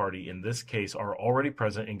indispensable party in this case are already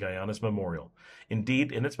present in Guyana's memorial.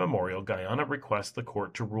 Indeed, in its memorial, Guyana requests the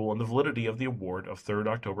court to rule on the validity of the award of 3rd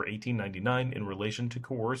October 1899 in relation to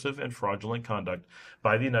coercive and fraudulent conduct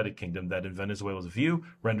by the United Kingdom that, in Venezuela's view,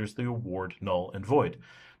 renders the award null and void.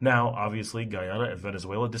 Now, obviously, Guyana and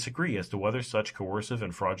Venezuela disagree as to whether such coercive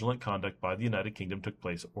and fraudulent conduct by the United Kingdom took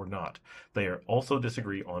place or not. They also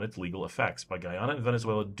disagree on its legal effects, but Guyana and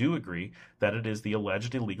Venezuela do agree that it is the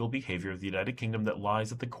alleged illegal behavior of the United Kingdom that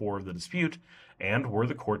lies at the core of the dispute, and were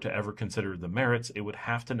the court to ever consider the merits, it would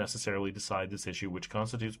have to necessarily decide this issue, which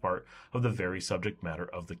constitutes part of the very subject matter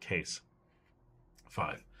of the case.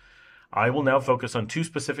 5. I will now focus on 2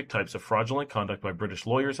 specific types of fraudulent conduct by British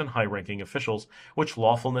lawyers and high-ranking officials, which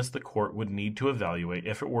lawfulness the court would need to evaluate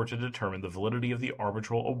if it were to determine the validity of the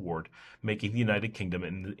arbitral award, making the United Kingdom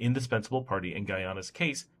an indispensable party in Guyana's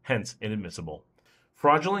case, hence inadmissible.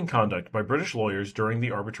 Fraudulent conduct by British lawyers during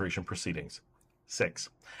the arbitration proceedings. 6.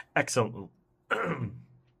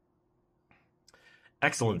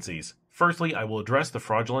 Excellencies, firstly, I will address the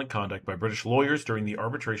fraudulent conduct by British lawyers during the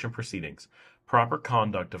arbitration proceedings. Proper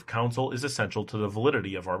conduct of counsel is essential to the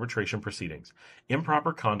validity of arbitration proceedings.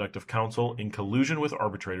 Improper conduct of counsel in collusion with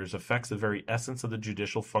arbitrators affects the very essence of the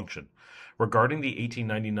judicial function. Regarding the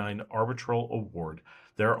 1899 arbitral award,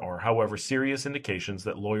 there are, however, serious indications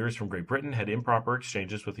that lawyers from Great Britain had improper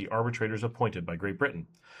exchanges with the arbitrators appointed by Great Britain.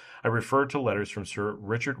 I refer to letters from Sir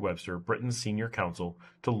Richard Webster, Britain's senior counsel,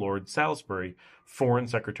 to Lord Salisbury, Foreign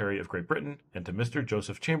Secretary of Great Britain, and to Mr.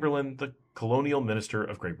 Joseph Chamberlain, the Colonial Minister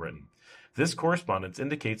of Great Britain. This correspondence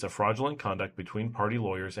indicates a fraudulent conduct between party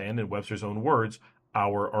lawyers and, in Webster's own words,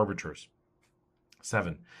 our arbiters.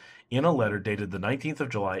 7. In a letter dated the 19th of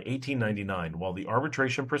July, 1899, while the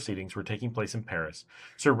arbitration proceedings were taking place in Paris,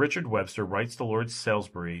 Sir Richard Webster writes to Lord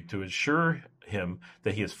Salisbury to assure him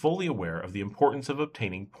that he is fully aware of the importance of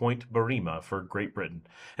obtaining Point Barima for Great Britain,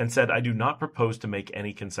 and said, I do not propose to make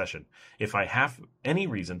any concession. If I have any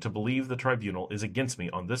reason to believe the tribunal is against me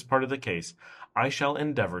on this part of the case, I shall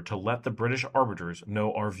endeavor to let the British arbiters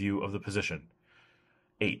know our view of the position.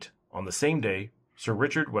 8. On the same day, Sir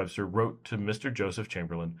Richard Webster wrote to Mr. Joseph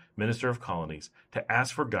Chamberlain, Minister of Colonies, to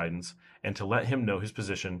ask for guidance and to let him know his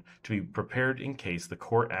position, to be prepared in case the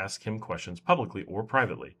court asked him questions publicly or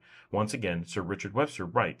privately. Once again, Sir Richard Webster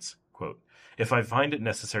writes, quote, If I find it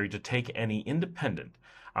necessary to take any independent,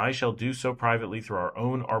 I shall do so privately through our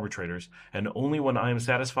own arbitrators, and only when I am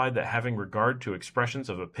satisfied that, having regard to expressions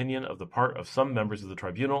of opinion of the part of some members of the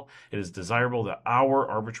tribunal, it is desirable that our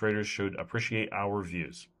arbitrators should appreciate our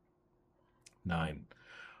views. 9.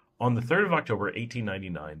 On the 3rd of October,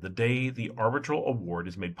 1899, the day the arbitral award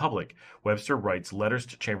is made public, Webster writes letters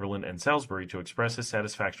to Chamberlain and Salisbury to express his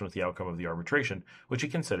satisfaction with the outcome of the arbitration, which he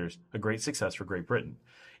considers a great success for Great Britain.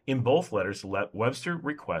 In both letters, Webster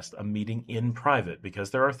requests a meeting in private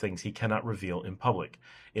because there are things he cannot reveal in public.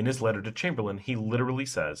 In his letter to Chamberlain, he literally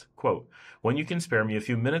says, quote, When you can spare me a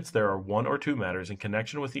few minutes, there are 1 or 2 matters in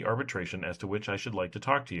connection with the arbitration as to which I should like to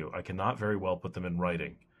talk to you. I cannot very well put them in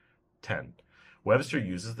writing. 10. Webster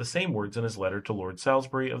uses the same words in his letter to Lord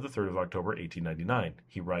Salisbury of the 3rd of October, 1899.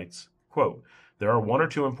 He writes, quote, There are 1 or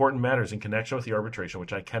 2 important matters in connection with the arbitration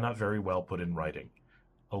which I cannot very well put in writing.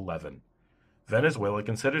 11. Venezuela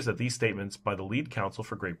considers that these statements by the lead counsel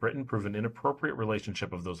for Great Britain prove an inappropriate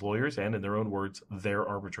relationship of those lawyers and, in their own words, their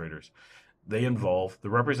arbitrators. They involve the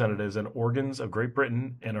representatives and organs of Great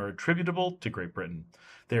Britain and are attributable to Great Britain.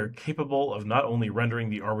 They are capable of not only rendering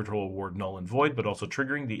the arbitral award null and void, but also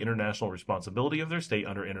triggering the international responsibility of their state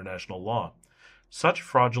under international law. Such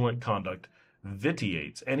fraudulent conduct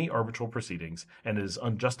vitiates any arbitral proceedings and is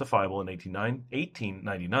unjustifiable in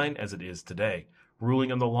 1899 as it is today.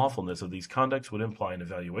 Ruling on the lawfulness of these conducts would imply an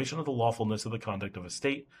evaluation of the lawfulness of the conduct of a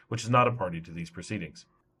state which is not a party to these proceedings.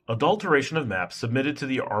 Adulteration of maps submitted to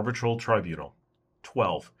the arbitral tribunal.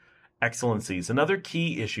 12. Excellencies, another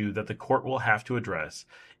key issue that the court will have to address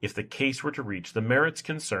if the case were to reach the merits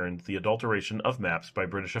concerned the adulteration of maps by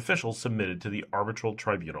British officials submitted to the arbitral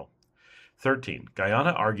tribunal. 13. Guyana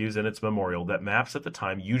argues in its memorial that maps at the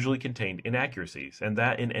time usually contained inaccuracies, and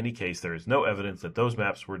that in any case there is no evidence that those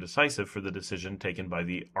maps were decisive for the decision taken by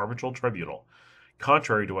the arbitral tribunal.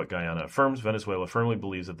 Contrary to what Guyana affirms, Venezuela firmly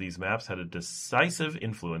believes that these maps had a decisive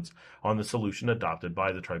influence on the solution adopted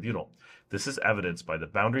by the tribunal. This is evidenced by the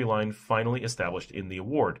boundary line finally established in the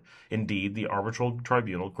award. Indeed, the arbitral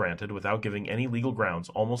tribunal granted, without giving any legal grounds,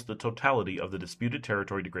 almost the totality of the disputed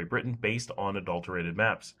territory to Great Britain based on adulterated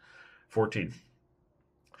maps. 14.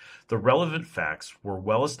 The relevant facts were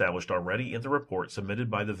well established already in the report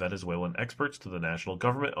submitted by the Venezuelan experts to the national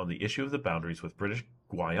government on the issue of the boundaries with British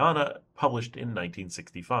Guiana, published in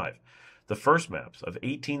 1965. The first maps of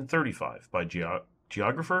 1835 by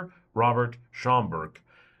geographer Robert Schomburgk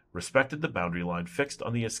respected the boundary line fixed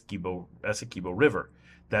on the Essequibo River.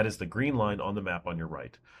 That is the green line on the map on your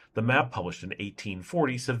right. The map published in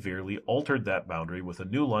 1840 severely altered that boundary with a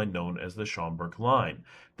new line known as the Schomburgk line.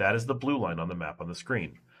 That is the blue line on the map on the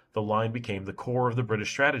screen. The line became the core of the British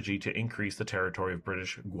strategy to increase the territory of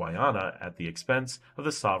British Guiana at the expense of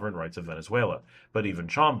the sovereign rights of Venezuela. But even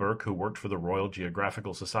Schomburgk, who worked for the Royal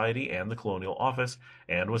Geographical Society and the Colonial Office,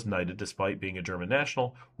 and was knighted despite being a German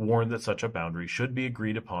national, warned that such a boundary should be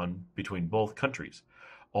agreed upon between both countries.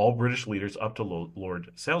 All British leaders up to Lord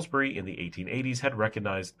Salisbury in the 1880s had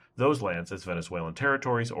recognized those lands as Venezuelan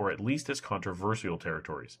territories, or at least as controversial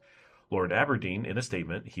territories. Lord Aberdeen, in a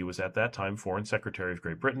statement, he was at that time Foreign Secretary of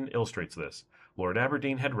Great Britain, illustrates this. Lord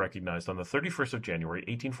Aberdeen had recognized on the 31st of January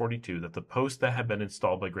 1842 that the posts that had been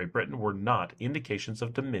installed by Great Britain were not indications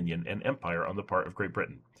of dominion and empire on the part of Great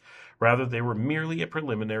Britain. Rather, they were merely a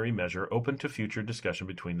preliminary measure open to future discussion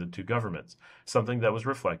between the two governments, something that was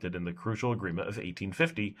reflected in the crucial agreement of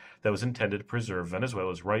 1850 that was intended to preserve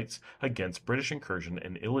Venezuela's rights against British incursion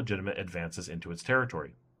and illegitimate advances into its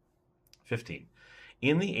territory. 15.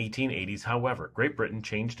 In the 1880s, however, Great Britain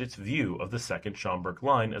changed its view of the second Schomburgk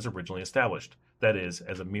line as originally established, that is,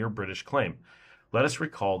 as a mere British claim. Let us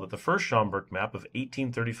recall that the first Schomburgk map of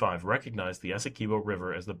 1835 recognized the Essequibo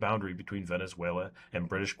River as the boundary between Venezuela and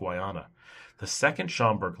British Guiana. The second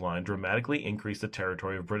Schomburgk line dramatically increased the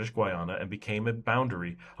territory of British Guiana and became a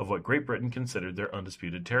boundary of what Great Britain considered their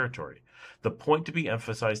undisputed territory. The point to be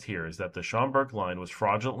emphasized here is that the Schomburgk line was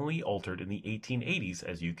fraudulently altered in the 1880s,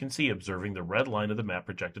 as you can see observing the red line of the map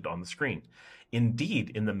projected on the screen.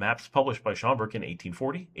 Indeed, in the maps published by Schomburgk in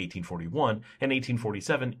 1840, 1841, and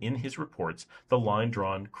 1847 in his reports, the line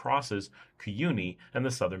drawn crosses Cuyuni and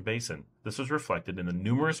the southern basin. This was reflected in the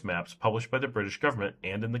numerous maps published by the British government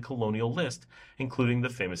and in the colonial list, including the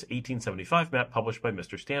famous 1875 map published by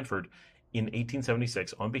Mr. Stanford in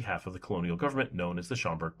 1876 on behalf of the colonial government, known as the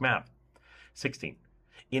Schomburgk map. 16.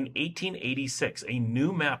 In 1886, a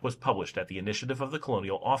new map was published at the initiative of the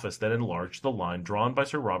Colonial Office that enlarged the line drawn by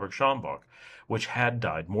Sir Robert Schomburgk, which had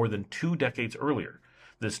died more than 2 decades earlier.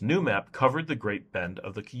 This new map covered the Great Bend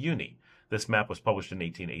of the Cuyuni. This map was published in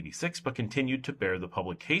 1886, but continued to bear the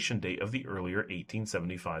publication date of the earlier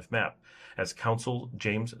 1875 map, as Counsel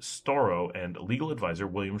James Storrow and legal advisor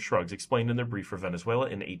William Scruggs explained in their brief for Venezuela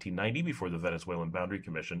in 1890 before the Venezuelan Boundary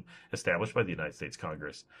Commission, established by the United States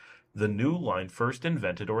Congress. The new line, first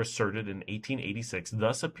invented or asserted in 1886,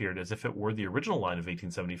 thus appeared as if it were the original line of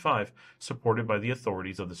 1875, supported by the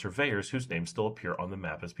authorities of the surveyors whose names still appear on the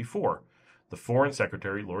map as before. The Foreign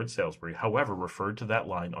Secretary, Lord Salisbury, however, referred to that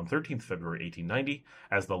line on 13th February 1890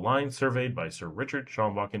 as the line surveyed by Sir Richard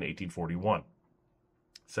Schomburgk in 1841.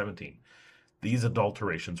 17. These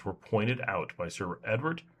adulterations were pointed out by Sir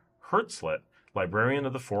Edward Hertzlet, librarian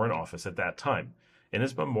of the Foreign Office at that time. In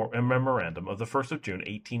his memorandum of the 1st of June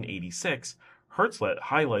 1886, Hertzlet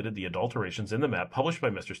highlighted the adulterations in the map published by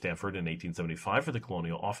Mr. Stanford in 1875 for the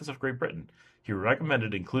Colonial Office of Great Britain. He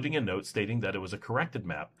recommended including a note stating that it was a corrected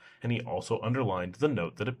map, and he also underlined the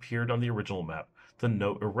note that appeared on the original map. The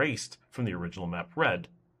note erased from the original map read,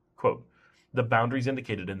 quote, "The boundaries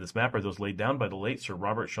indicated in this map are those laid down by the late Sir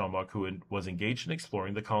Robert Schomburgk, who was engaged in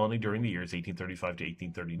exploring the colony during the years 1835 to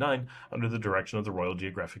 1839 under the direction of the Royal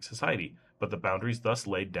Geographic Society. But the boundaries thus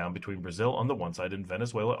laid down between Brazil on the one side and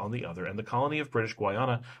Venezuela on the other, and the colony of British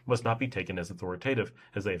Guiana, must not be taken as authoritative,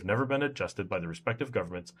 as they have never been adjusted by the respective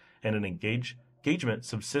governments, and an engagement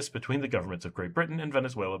subsists between the governments of Great Britain and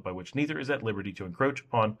Venezuela, by which neither is at liberty to encroach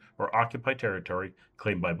upon or occupy territory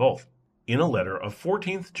claimed by both." In a letter of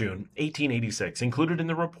 14th June 1886, included in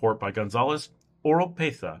the report by Gonzalez,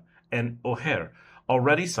 Oropeza, and O'Hare,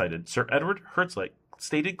 already cited, Sir Edward Hertzlet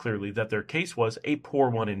stated clearly that their case was a poor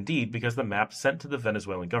one indeed, because the map sent to the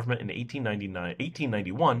Venezuelan government in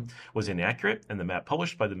 1891 was inaccurate, and the map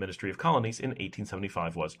published by the Ministry of Colonies in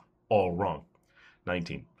 1875 was all wrong.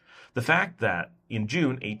 19. The fact that, in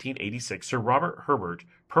June 1886, Sir Robert Herbert,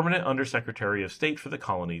 Permanent Undersecretary of State for the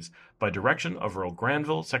Colonies, by direction of Earl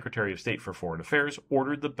Granville, Secretary of State for Foreign Affairs,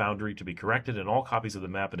 ordered the boundary to be corrected and all copies of the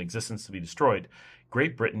map in existence to be destroyed,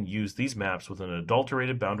 Great Britain used these maps with an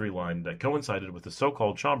adulterated boundary line that coincided with the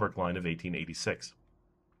so-called Schomburg Line of 1886.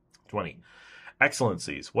 20.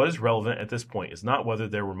 Excellencies, what is relevant at this point is not whether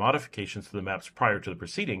there were modifications to the maps prior to the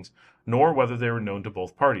proceedings, nor whether they were known to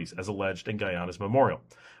both parties, as alleged in Guyana's memorial.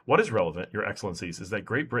 What is relevant, Your Excellencies, is that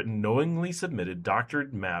Great Britain knowingly submitted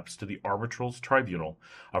doctored maps to the Arbitral Tribunal,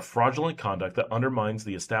 a fraudulent conduct that undermines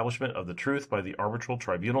the establishment of the truth by the Arbitral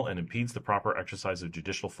Tribunal and impedes the proper exercise of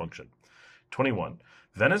judicial function. 21.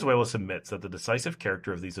 Venezuela submits that the decisive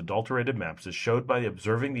character of these adulterated maps is showed by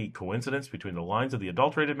observing the coincidence between the lines of the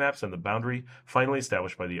adulterated maps and the boundary finally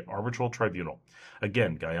established by the Arbitral Tribunal.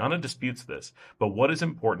 Again, Guyana disputes this, but what is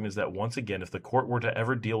important is that once again, if the court were to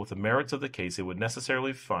ever deal with the merits of the case, it would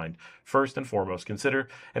necessarily find, first and foremost, consider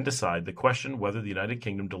and decide the question whether the United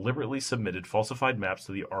Kingdom deliberately submitted falsified maps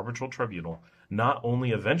to the Arbitral Tribunal, not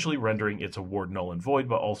only eventually rendering its award null and void,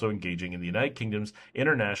 but also engaging in the United Kingdom's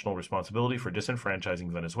international responsibility for disenfranchising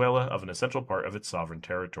Venezuela of an essential part of its sovereign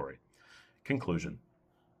territory. Conclusion.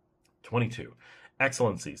 22.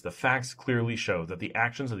 Excellencies, the facts clearly show that the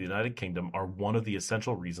actions of the United Kingdom are one of the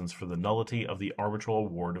essential reasons for the nullity of the arbitral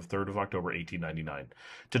award of 3rd of October 1899.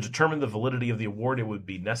 To determine the validity of the award, it would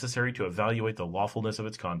be necessary to evaluate the lawfulness of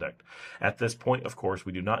its conduct. At this point, of course,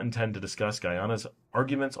 we do not intend to discuss Guyana's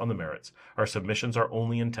arguments on the merits. Our submissions are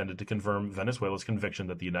only intended to confirm Venezuela's conviction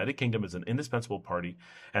that the United Kingdom is an indispensable party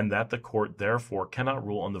and that the court therefore cannot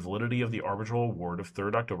rule on the validity of the arbitral award of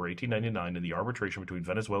 3rd October 1899 in the arbitration between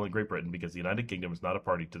Venezuela and Great Britain because the United Kingdom is not a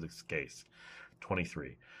party to this case.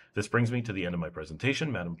 23. This brings me to the end of my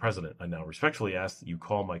presentation. Madam President, I now respectfully ask that you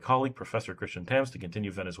call my colleague, Professor Christian Tams, to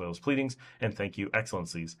continue Venezuela's pleadings, and thank you,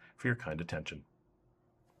 Excellencies, for your kind attention.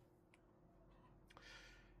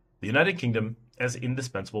 The United Kingdom as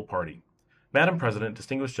indispensable party. Madam President,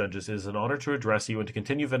 distinguished judges, it is an honor to address you and to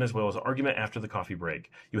continue Venezuela's argument after the coffee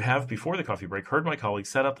break. You have, before the coffee break, heard my colleagues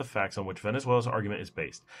set out the facts on which Venezuela's argument is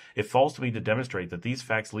based. It falls to me to demonstrate that these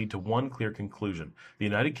facts lead to one clear conclusion. The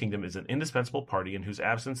United Kingdom is an indispensable party in whose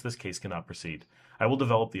absence this case cannot proceed. I will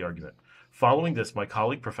develop the argument. Following this, my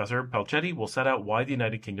colleague, Professor Palcetti, will set out why the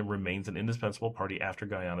United Kingdom remains an indispensable party after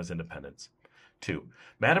Guyana's independence. 2.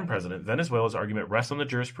 Madam President, Venezuela's argument rests on the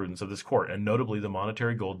jurisprudence of this court, and notably the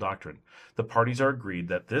monetary gold doctrine. The parties are agreed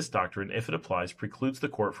that this doctrine, if it applies, precludes the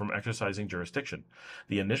court from exercising jurisdiction.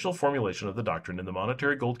 The initial formulation of the doctrine in the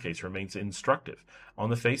monetary gold case remains instructive. On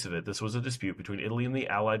the face of it, this was a dispute between Italy and the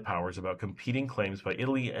Allied powers about competing claims by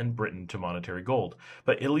Italy and Britain to monetary gold,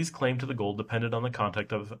 but Italy's claim to the gold depended on the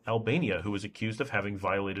conduct of Albania, who was accused of having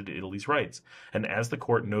violated Italy's rights, and as the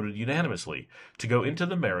court noted unanimously, to go into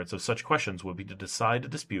the merits of such questions would be to decide a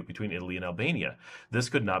dispute between Italy and Albania. This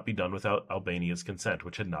could not be done without Albania's consent,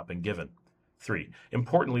 which had not been given. 3.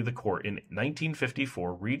 Importantly, the court in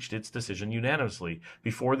 1954 reached its decision unanimously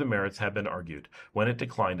before the merits had been argued. When it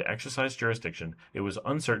declined to exercise jurisdiction, it was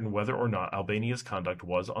uncertain whether or not Albania's conduct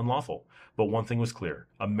was unlawful. But one thing was clear: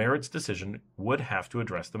 a merits decision would have to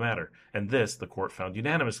address the matter, and this, the court found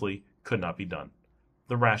unanimously, could not be done.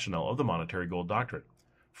 The rationale of the monetary gold doctrine.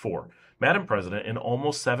 4. Madam President, in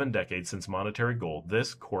almost 7 decades since monetary gold,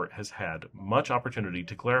 this court has had much opportunity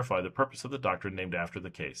to clarify the purpose of the doctrine named after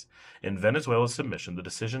the case. In Venezuela's submission, the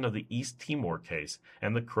decision of the East Timor case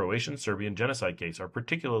and the Croatian-Serbian genocide case are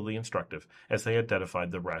particularly instructive, as they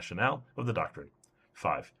identified the rationale of the doctrine.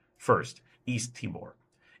 5. First, East Timor.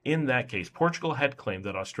 In that case, Portugal had claimed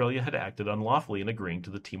that Australia had acted unlawfully in agreeing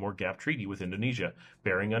to the Timor Gap Treaty with Indonesia,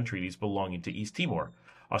 bearing on treaties belonging to East Timor.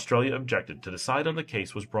 Australia objected. To decide on the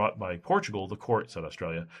case was brought by Portugal. The court, said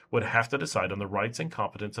Australia, would have to decide on the rights and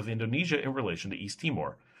competence of Indonesia in relation to East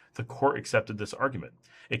Timor. The court accepted this argument.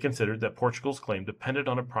 It considered that Portugal's claim depended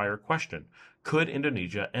on a prior question. Could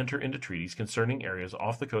Indonesia enter into treaties concerning areas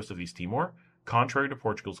off the coast of East Timor? Contrary to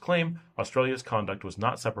Portugal's claim, Australia's conduct was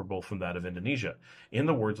not separable from that of Indonesia. In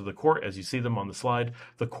the words of the court, as you see them on the slide,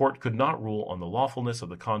 the court could not rule on the lawfulness of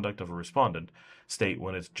the conduct of a respondent state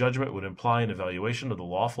when its judgment would imply an evaluation of the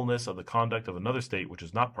lawfulness of the conduct of another state which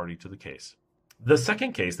is not party to the case. The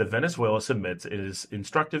second case that Venezuela submits is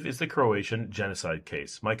instructive is the Croatian genocide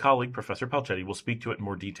case. My colleague, Professor Palcetti, will speak to it in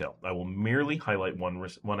more detail. I will merely highlight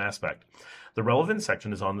one aspect. The relevant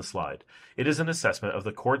section is on the slide. It is an assessment of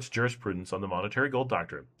the court's jurisprudence on the monetary gold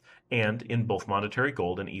doctrine. And in both monetary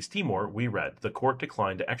gold and East Timor, we read, the court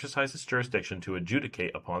declined to exercise its jurisdiction to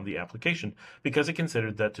adjudicate upon the application because it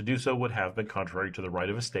considered that to do so would have been contrary to the right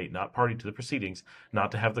of a state not party to the proceedings, not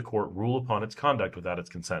to have the court rule upon its conduct without its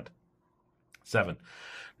consent. 7.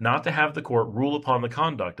 not to have the court rule upon the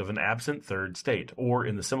conduct of an absent third state, or,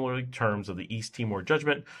 in the similar terms of the East Timor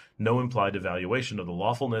judgment, no implied evaluation of the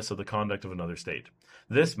lawfulness of the conduct of another state.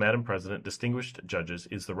 This, Madam President, distinguished judges,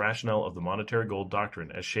 is the rationale of the monetary gold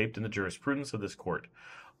doctrine as shaped in the jurisprudence of this court.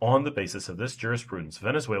 On the basis of this jurisprudence,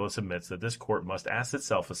 Venezuela submits that this court must ask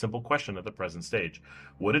itself a simple question at the present stage.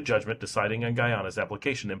 Would a judgment deciding on Guyana's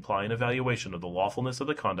application imply an evaluation of the lawfulness of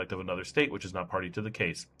the conduct of another state which is not party to the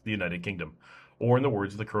case, the United Kingdom? Or, in the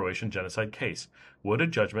words of the Croatian genocide case, would a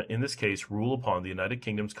judgment in this case rule upon the United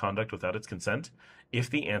Kingdom's conduct without its consent? If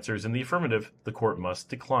the answer is in the affirmative, the court must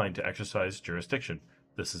decline to exercise jurisdiction.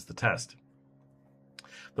 This is the test.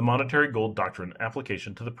 The monetary gold doctrine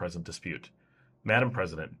application to the present dispute. Madam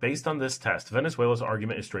President, based on this test, Venezuela's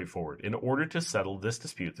argument is straightforward. In order to settle this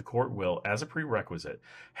dispute, the court will, as a prerequisite,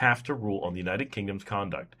 have to rule on the United Kingdom's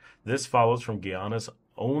conduct. This follows from Guyana's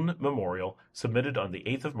own memorial submitted on the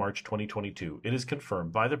 8th of March 2022. It is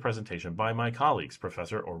confirmed by the presentation by my colleagues,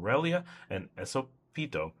 Professor Aurelia and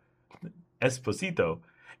Esposito,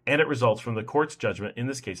 and it results from the court's judgment in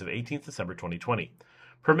this case of 18th December 2020.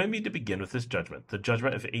 Permit me to begin with this judgment, the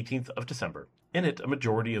judgment of 18th of December. In it, a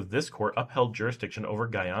majority of this court upheld jurisdiction over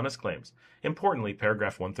Guyana's claims. Importantly,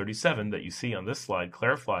 paragraph 137 that you see on this slide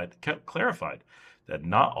clarified that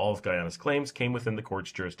not all of Guyana's claims came within the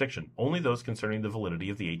court's jurisdiction, only those concerning the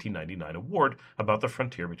validity of the 1899 award about the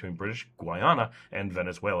frontier between British Guyana and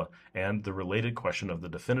Venezuela, and the related question of the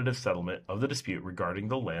definitive settlement of the dispute regarding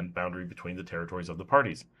the land boundary between the territories of the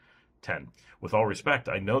parties. 10. With all respect,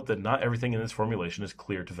 I note that not everything in this formulation is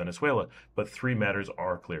clear to Venezuela, but three matters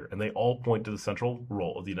are clear, and they all point to the central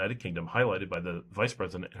role of the United Kingdom highlighted by the Vice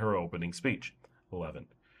President in her opening speech. 11.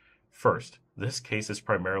 First, this case is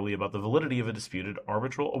primarily about the validity of a disputed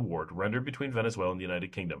arbitral award rendered between Venezuela and the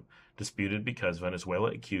United Kingdom, disputed because Venezuela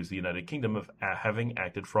accused the United Kingdom of having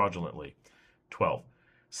acted fraudulently. 12.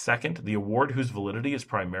 Second, the award whose validity is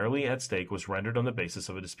primarily at stake was rendered on the basis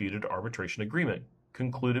of a disputed arbitration agreement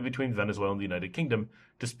concluded between Venezuela and the United Kingdom,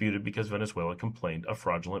 disputed because Venezuela complained of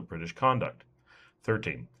fraudulent British conduct.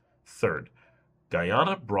 13. Third,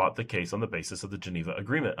 Guyana brought the case on the basis of the Geneva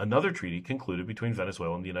Agreement, another treaty concluded between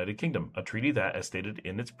Venezuela and the United Kingdom, a treaty that, as stated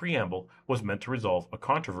in its preamble, was meant to resolve a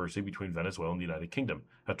controversy between Venezuela and the United Kingdom,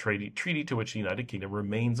 a treaty to which the United Kingdom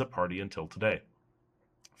remains a party until today.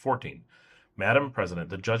 14. Madam President,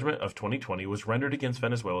 the judgment of 2020 was rendered against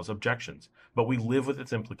Venezuela's objections, but we live with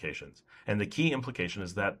its implications, and the key implication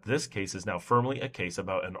is that this case is now firmly a case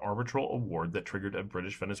about an arbitral award that triggered a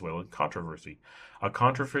British-Venezuelan controversy, a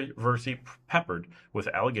controversy peppered with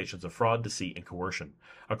allegations of fraud, deceit, and coercion,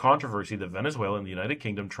 a controversy that Venezuela and the United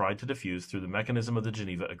Kingdom tried to diffuse through the mechanism of the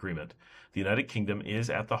Geneva Agreement. The United Kingdom is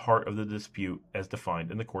at the heart of the dispute as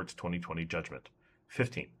defined in the court's 2020 judgment.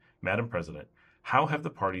 15. Madam President, how have the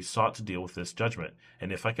parties sought to deal with this judgment,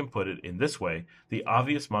 and if I can put it in this way, the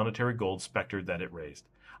obvious monetary gold specter that it raised?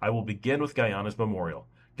 I will begin with Guyana's memorial.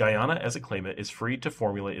 Guyana, as a claimant, is free to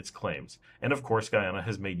formulate its claims, and of course Guyana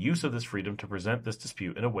has made use of this freedom to present this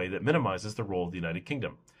dispute in a way that minimizes the role of the United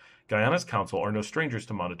Kingdom. Guyana's counsel are no strangers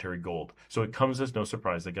to monetary gold, so it comes as no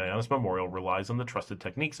surprise that Guyana's memorial relies on the trusted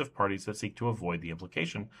techniques of parties that seek to avoid the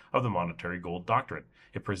implication of the monetary gold doctrine.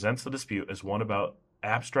 It presents the dispute as one about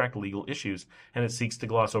abstract legal issues, and it seeks to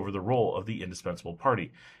gloss over the role of the indispensable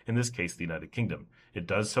party, in this case the United Kingdom. It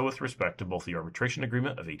does so with respect to both the arbitration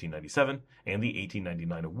agreement of 1897 and the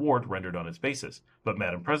 1899 award rendered on its basis. But,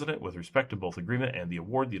 Madam President, with respect to both agreement and the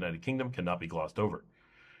award, the United Kingdom cannot be glossed over.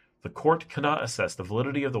 The court cannot assess the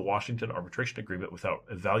validity of the Washington arbitration agreement without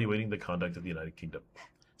evaluating the conduct of the United Kingdom.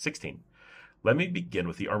 16. Let me begin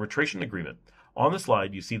with the arbitration agreement. On the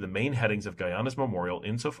slide, you see the main headings of Guyana's memorial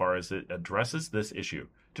insofar as it addresses this issue.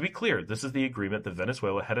 To be clear, this is the agreement that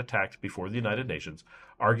Venezuela had attacked before the United Nations,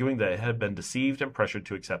 arguing that it had been deceived and pressured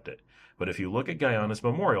to accept it. But if you look at Guyana's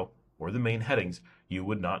memorial, or the main headings, you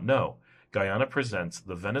would not know. Guyana presents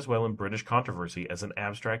the Venezuelan-British controversy as an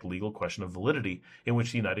abstract legal question of validity in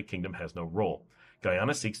which the United Kingdom has no role.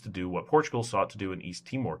 Guyana seeks to do what Portugal sought to do in East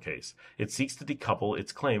Timor case. It seeks to decouple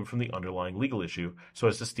its claim from the underlying legal issue so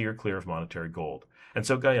as to steer clear of monetary gold. And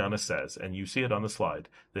so Guyana says, and you see it on the slide,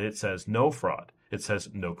 that it says no fraud. It says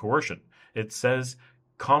no coercion. It says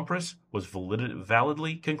compras was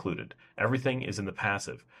validly concluded. Everything is in the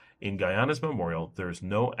passive. In Guyana's memorial, there is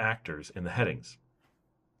no actors in the headings.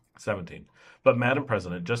 17. But, Madam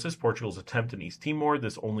President, just as Portugal's attempt in East Timor,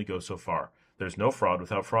 this only goes so far. There's no fraud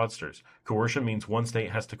without fraudsters. Coercion means one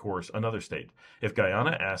state has to coerce another state. If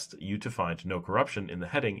Guyana asked you to find no corruption in the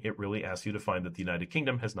heading, it really asks you to find that the United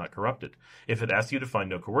Kingdom has not corrupted. If it asked you to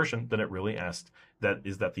find no coercion, then it really asked that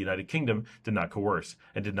the United Kingdom did not coerce,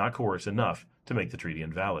 and did not coerce enough to make the treaty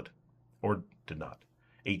invalid. Or did not.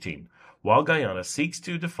 18. While Guyana seeks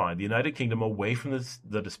to define the United Kingdom away from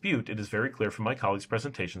the dispute, it is very clear from my colleagues'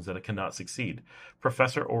 presentations that it cannot succeed.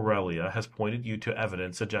 Professor Aurelia has pointed you to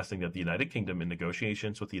evidence suggesting that the United Kingdom, in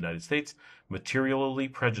negotiations with the United States, materially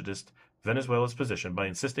prejudiced Venezuela's position by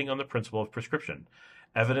insisting on the principle of prescription.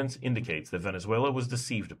 Evidence indicates that Venezuela was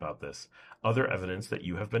deceived about this. Other evidence that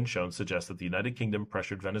you have been shown suggests that the United Kingdom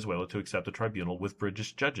pressured Venezuela to accept a tribunal with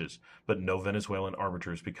British judges, but no Venezuelan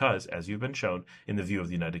arbiters because, as you've been shown, in the view of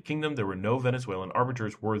the United Kingdom, there were no Venezuelan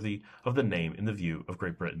arbiters worthy of the name in the view of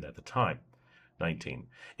Great Britain at the time. 19.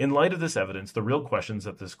 In light of this evidence, the real questions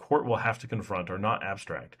that this court will have to confront are not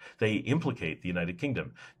abstract. They implicate the United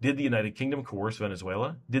Kingdom. Did the United Kingdom coerce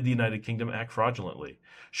Venezuela? Did the United Kingdom act fraudulently?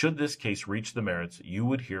 Should this case reach the merits, you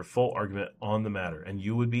would hear full argument on the matter, and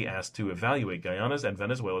you would be asked to evaluate Guyana's and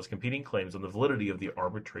Venezuela's competing claims on the validity of the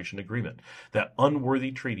arbitration agreement, that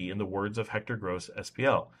unworthy treaty in the words of Hector Gross,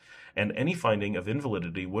 SPL. And any finding of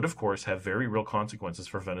invalidity would, of course, have very real consequences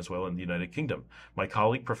for Venezuela and the United Kingdom. My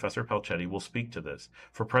colleague, Professor Palcetti, will speak to this.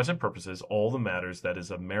 For present purposes, all the matters that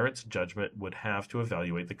is a merits judgment would have to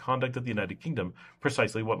evaluate the conduct of the United Kingdom,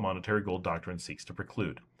 precisely what monetary gold doctrine seeks to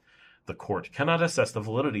preclude. The court cannot assess the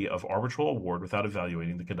validity of arbitral award without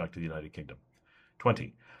evaluating the conduct of the United Kingdom.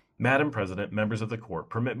 20. Madam President, members of the court,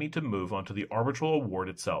 permit me to move on to the arbitral award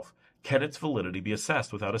itself. Can its validity be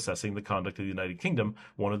assessed without assessing the conduct of the United Kingdom,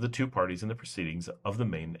 one of the two parties in the proceedings of the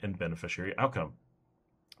main and beneficiary outcome?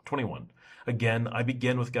 21. Again, I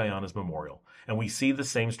begin with Guyana's memorial, and we see the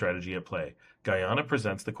same strategy at play. Guyana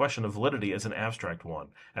presents the question of validity as an abstract one,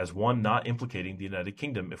 as one not implicating the United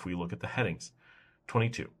Kingdom if we look at the headings.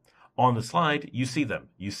 22. On the slide, you see them.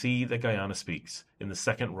 You see that Guyana speaks, in the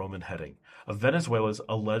second Roman heading, of Venezuela's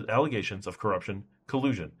allegations of corruption,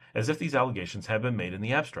 collusion, as if these allegations had been made in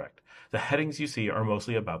the abstract. The headings you see are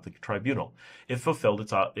mostly about the tribunal. It fulfilled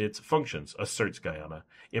its functions, asserts Guyana.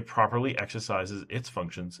 It properly exercises its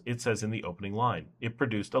functions, it says in the opening line. It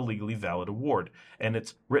produced a legally valid award, and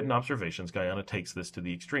its written observations, Guyana takes this to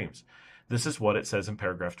the extremes. This is what it says in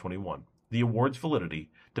paragraph 21. The award's validity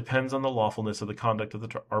depends on the lawfulness of the conduct of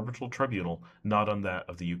the arbitral tribunal, not on that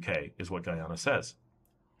of the UK, is what Guyana says.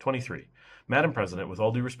 23. Madam President, with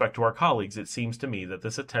all due respect to our colleagues, it seems to me that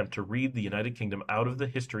this attempt to read the United Kingdom out of the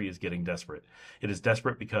history is getting desperate. It is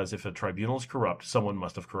desperate because if a tribunal is corrupt, someone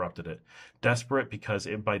must have corrupted it. Desperate because,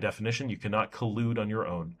 by definition, you cannot collude on your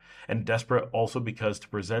own. And desperate also because to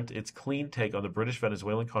present its clean take on the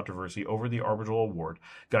British-Venezuelan controversy over the arbitral award,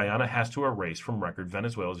 Guyana has to erase from record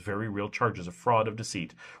Venezuela's very real charges of fraud of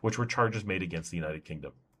deceit, which were charges made against the United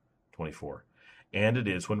Kingdom. 24. And it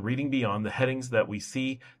is when reading beyond the headings that we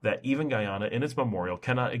see that even Guyana in its memorial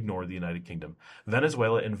cannot ignore the United Kingdom.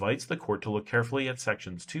 Venezuela invites the court to look carefully at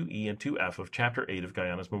sections 2E and 2F of Chapter 8 of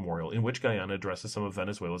Guyana's memorial, in which Guyana addresses some of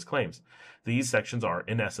Venezuela's claims. These sections are,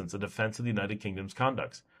 in essence, a defense of the United Kingdom's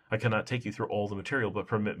conducts. I cannot take you through all the material, but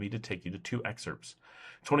permit me to take you to two excerpts.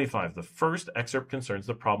 25. The first excerpt concerns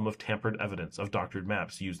the problem of tampered evidence of doctored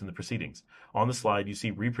maps used in the proceedings. On the slide, you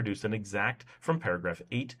see reproduced an exact from paragraph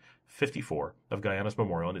 854 of Guyana's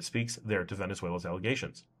memorial, and it speaks there to Venezuela's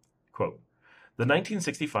allegations. Quote, the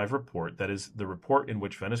 1965 report, that is, the report in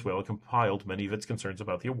which Venezuela compiled many of its concerns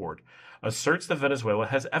about the award, asserts that Venezuela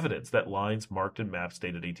has evidence that lines marked in maps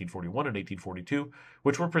dated 1841 and 1842,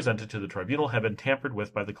 which were presented to the tribunal, have been tampered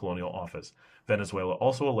with by the Colonial Office. Venezuela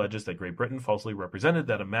also alleges that Great Britain falsely represented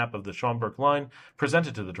that a map of the Schomburg line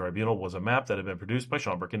presented to the tribunal was a map that had been produced by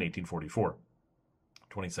Schomburg in 1844.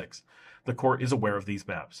 26. The court is aware of these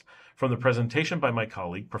maps. From the presentation by my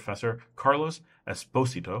colleague, Professor Carlos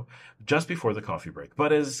Esposito, just before the coffee break.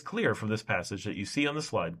 But it is clear from this passage that you see on the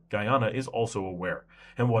slide, Guyana is also aware.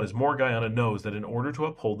 And what is more, Guyana knows that in order to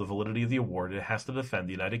uphold the validity of the award, it has to defend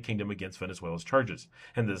the United Kingdom against Venezuela's charges.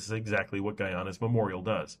 And this is exactly what Guyana's memorial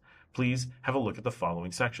does. Please have a look at the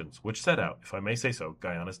following sections, which set out, if I may say so,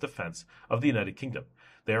 Guyana's defense of the United Kingdom.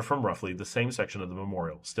 They are from roughly the same section of the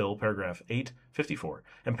memorial, still paragraph 854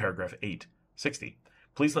 and paragraph 860.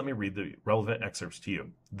 Please let me read the relevant excerpts to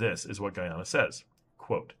you. This is what Guyana says.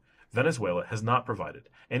 Quote, Venezuela has not provided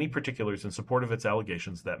any particulars in support of its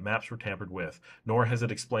allegations that maps were tampered with, nor has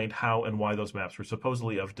it explained how and why those maps were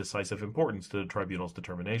supposedly of decisive importance to the tribunal's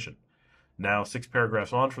determination. Now, 6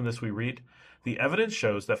 paragraphs on from this we read, the evidence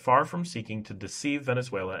shows that far from seeking to deceive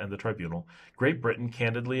Venezuela and the tribunal, Great Britain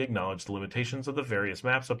candidly acknowledged the limitations of the various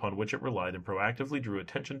maps upon which it relied and proactively drew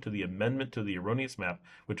attention to the amendment to the erroneous map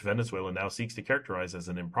which Venezuela now seeks to characterize as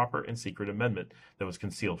an improper and secret amendment that was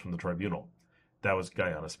concealed from the tribunal. That was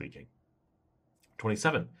Guyana speaking.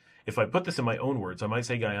 27. If I put this in my own words, I might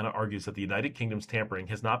say Guyana argues that the United Kingdom's tampering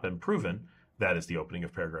has not been proven, that is the opening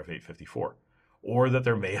of paragraph 854, or that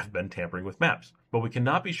there may have been tampering with maps, but we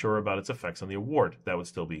cannot be sure about its effects on the award. That would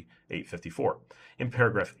still be 854. In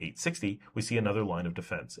paragraph 860, we see another line of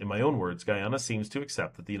defense. In my own words, Guyana seems to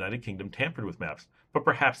accept that the United Kingdom tampered with maps, but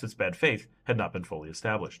perhaps its bad faith had not been fully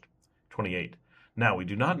established. 28. Now, we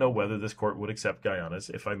do not know whether this court would accept Guyana's,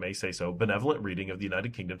 if I may say so, benevolent reading of the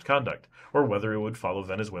United Kingdom's conduct, or whether it would follow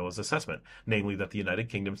Venezuela's assessment, namely that the United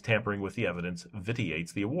Kingdom's tampering with the evidence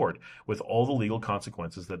vitiates the award, with all the legal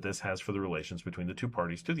consequences that this has for the relations between the two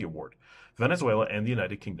parties to the award, Venezuela and the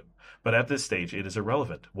United Kingdom. But at this stage, it is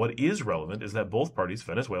irrelevant. What is relevant is that both parties,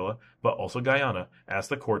 Venezuela, but also Guyana, asked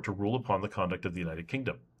the court to rule upon the conduct of the United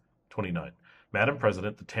Kingdom. 29. Madam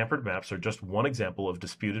President, the tampered maps are just one example of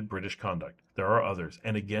disputed British conduct. There are others,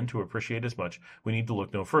 and again, to appreciate as much, we need to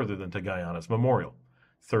look no further than to Guyana's memorial.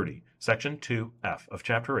 30. Section 2F of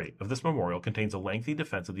Chapter 8 of this memorial contains a lengthy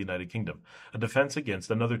defense of the United Kingdom, a defense against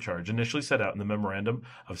another charge initially set out in the Memorandum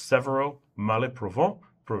of Severo Maleprovo,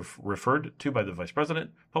 referred to by the Vice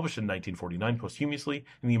President, published in 1949 posthumously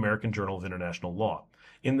in the American Journal of International Law.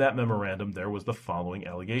 In that memorandum, there was the following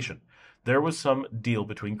allegation. There was some deal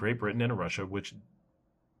between Great Britain and Russia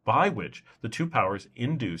by which the two powers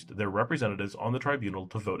induced their representatives on the tribunal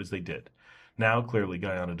to vote as they did. Now, clearly,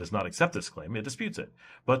 Guyana does not accept this claim. It disputes it.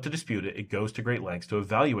 But to dispute it, it goes to great lengths to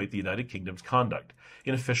evaluate the United Kingdom's conduct.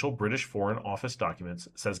 In official British Foreign Office documents,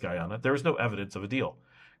 says Guyana, there is no evidence of a deal.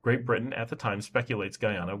 Great Britain at the time speculates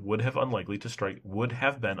Guyana would have been unlikely to strike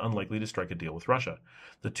a deal with Russia.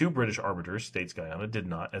 The two British arbiters, states Guyana, did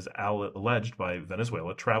not, as alleged by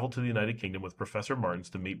Venezuela, travel to the United Kingdom with Professor Martins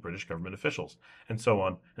to meet British government officials, and so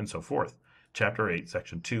on and so forth. Chapter 8,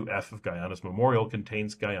 Section 2F of Guyana's memorial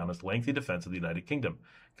contains Guyana's lengthy defense of the United Kingdom,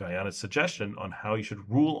 Guyana's suggestion on how you should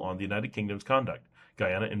rule on the United Kingdom's conduct.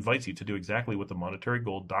 Guyana invites you to do exactly what the monetary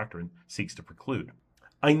gold doctrine seeks to preclude.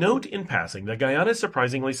 I note in passing that Guyana is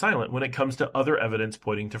surprisingly silent when it comes to other evidence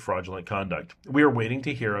pointing to fraudulent conduct. We are waiting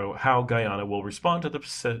to hear how Guyana will respond to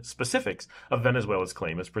the specifics of Venezuela's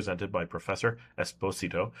claim as presented by Professor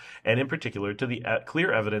Esposito, and in particular to the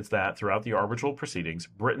clear evidence that, throughout the arbitral proceedings,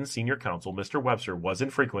 Britain's senior counsel, Mr. Webster, was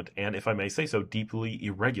in frequent and, if I may say so, deeply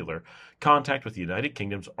irregular contact with the United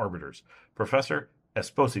Kingdom's arbiters. Professor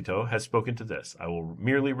Esposito has spoken to this. I will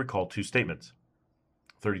merely recall two statements.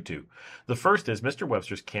 32. The first is Mr.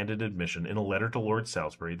 Webster's candid admission in a letter to Lord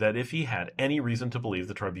Salisbury that if he had any reason to believe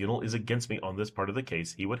the tribunal is against me on this part of the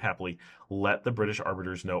case, he would happily let the British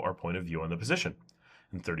arbiters know our point of view on the position.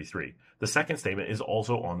 And 33. The second statement is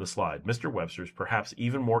also on the slide. Mr. Webster's perhaps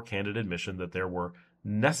even more candid admission that there were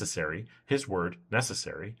necessary, his word,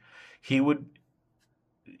 necessary, he would,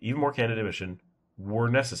 even more candid admission, were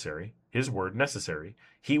necessary, his word necessary,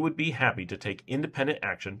 he would be happy to take independent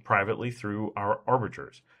action privately through our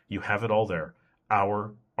arbiters. You have it all there.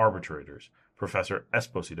 Our arbitrators. Professor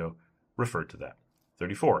Esposito referred to that.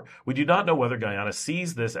 34. We do not know whether Guyana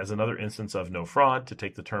sees this as another instance of no fraud, to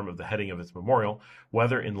take the term of the heading of its memorial,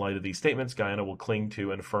 whether in light of these statements Guyana will cling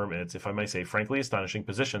to and affirm its, if I may say, frankly astonishing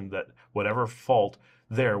position that whatever fault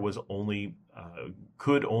there was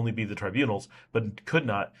could only be the tribunal's, but could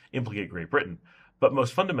not implicate Great Britain. But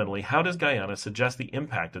most fundamentally, how does Guyana suggest the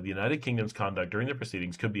impact of the United Kingdom's conduct during the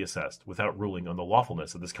proceedings could be assessed without ruling on the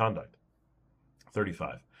lawfulness of this conduct?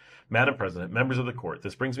 35. Madam President, members of the court,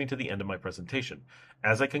 this brings me to the end of my presentation.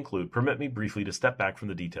 As I conclude, permit me briefly to step back from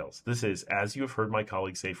the details. This is, as you have heard my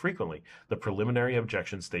colleagues say frequently, the preliminary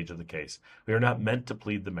objection stage of the case. We are not meant to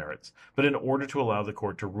plead the merits, but in order to allow the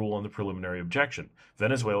court to rule on the preliminary objection,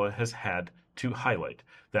 Venezuela has had to highlight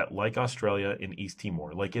that, like Australia in East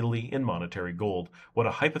Timor, like Italy in monetary gold, what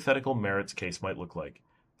a hypothetical merits case might look like.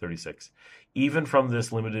 36. Even from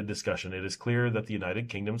this limited discussion, it is clear that the United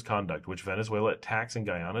Kingdom's conduct, which Venezuela attacks and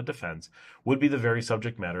Guyana defends, would be the very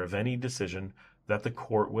subject matter of any decision that the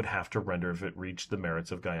court would have to render if it reached the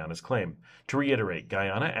merits of Guyana's claim. To reiterate,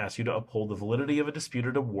 Guyana asks you to uphold the validity of a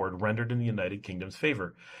disputed award rendered in the United Kingdom's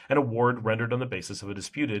favor, an award rendered on the basis of a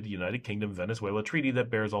disputed United Kingdom-Venezuela treaty that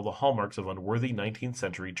bears all the hallmarks of unworthy 19th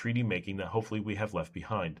century treaty making that hopefully we have left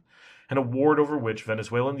behind. An award over which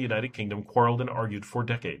Venezuela and the United Kingdom quarreled and argued for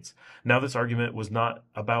decades. Now this argument was not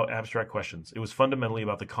about abstract questions. It was fundamentally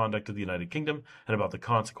about the conduct of the United Kingdom and about the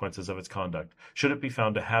consequences of its conduct, should it be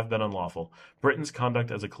found to have been unlawful. Britain's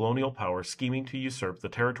conduct as a colonial power scheming to usurp the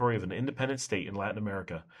territory of an independent state in Latin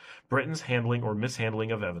America. Britain's handling or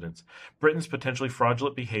mishandling of evidence. Britain's potentially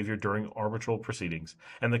fraudulent behavior during arbitral proceedings,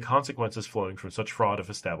 and the consequences flowing from such fraud if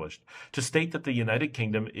established. To state that the United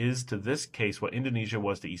Kingdom is to this case what Indonesia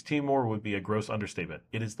was to East Timor would be a gross understatement.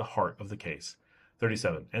 It is the heart of the case.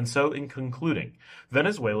 37. And so, in concluding,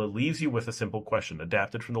 Venezuela leaves you with a simple question,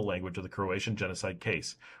 adapted from the language of the Croatian genocide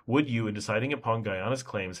case. Would you, in deciding upon Guyana's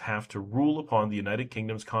claims, have to rule upon the United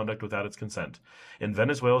Kingdom's conduct without its consent? In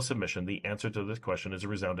Venezuela's submission, the answer to this question is a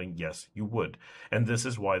resounding yes, you would. And this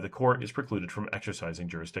is why the court is precluded from exercising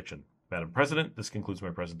jurisdiction. Madam President, this concludes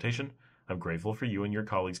my presentation. I'm grateful for you and your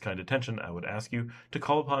colleagues' kind attention. I would ask you to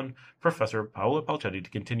call upon Professor Paola Palcetti to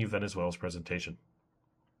continue Venezuela's presentation.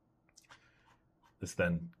 This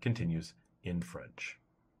then continues in French.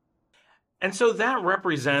 And so that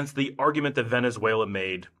represents the argument that Venezuela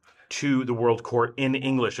made to the World Court in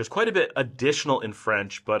English. There's quite a bit additional in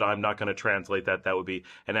French, but I'm not going to translate that. That would be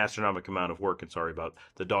an astronomical amount of work. And sorry about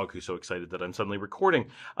the dog who's so excited that I'm suddenly recording.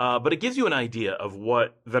 But it gives you an idea of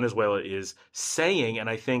what Venezuela is saying. And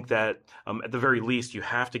I think that at the very least, you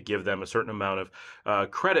have to give them a certain amount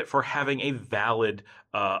of credit for having a valid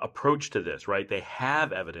approach to this, right? They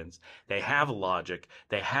have evidence, they have logic,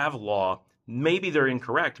 they have law. Maybe they're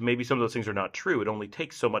incorrect. Maybe some of those things are not true. It only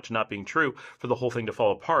takes so much not being true for the whole thing to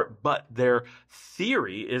fall apart. But their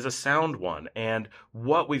theory is a sound one. And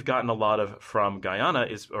what we've gotten a lot of from Guyana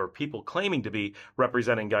is, or people claiming to be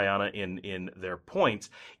representing Guyana in their points,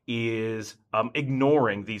 is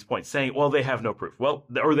ignoring these points, saying, well, they have no proof. Well,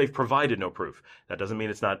 or they've provided no proof. That doesn't mean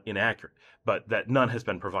it's not inaccurate, but that none has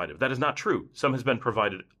been provided. That is not true. Some has been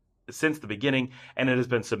provided since the beginning, and it has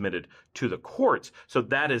been submitted to the courts. So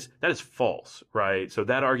that is false, right? So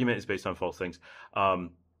that argument is based on false things.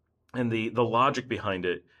 And the logic behind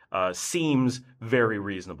it seems very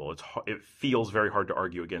reasonable. It feels very hard to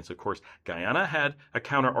argue against. Of course, Guyana had a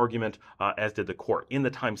counter argument, as did the court in the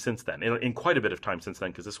time since then, in quite a bit of time since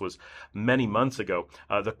then, because this was many months ago.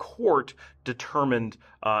 The court determined,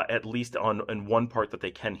 at least in one part, that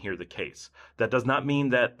they can hear the case. That does not mean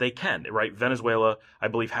that they can, right? Venezuela, I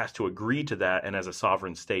believe, has to agree to that, and as a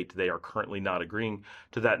sovereign state, they are currently not agreeing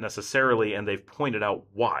to that necessarily, and they've pointed out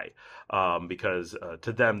why. Because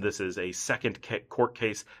to them, this is a second court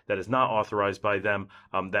case that is not authorized by them,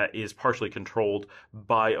 that is partially controlled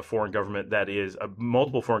by a foreign government, that is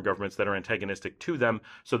multiple foreign governments that are antagonistic to them.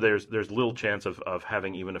 So there's little chance of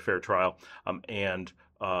having even a fair trial, and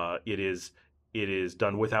it is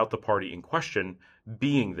done without the party in question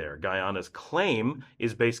being there. Guyana's claim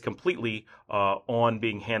is based completely on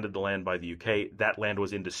being handed the land by the UK. That land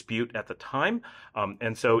was in dispute at the time,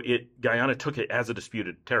 and so Guyana took it as a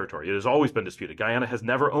disputed territory. It has always been disputed. Guyana has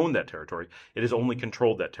never owned that territory. It has only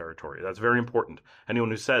controlled that territory. That's very important.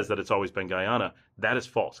 Anyone who says that it's always been Guyana, that is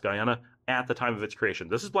false. Guyana, at the time of its creation,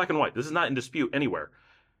 this is black and white. This is not in dispute anywhere.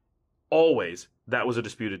 Always, that was a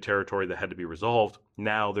disputed territory that had to be resolved.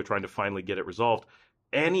 Now they're trying to finally get it resolved.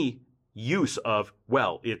 Any use of,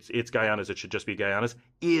 well, it's Guyana's, it should just be Guyana's,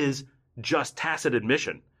 is just tacit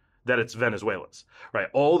admission that it's Venezuela's, right?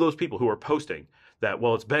 All those people who are posting that,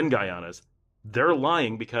 well, it's been Guyana's, they're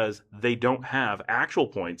lying because they don't have actual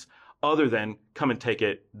points other than come and take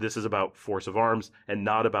it. This is about force of arms and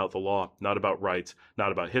not about the law, not about rights,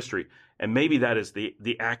 not about history. And maybe that is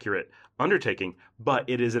the accurate undertaking, but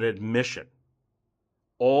it is an admission.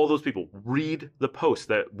 All those people read the post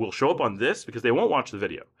that will show up on this because they won't watch the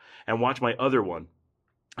video and watch my other one.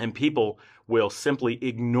 And people will simply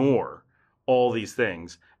ignore all these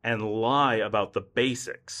things and lie about the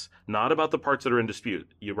basics, not about the parts that are in dispute.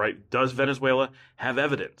 You're right. Does Venezuela have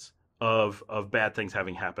evidence of bad things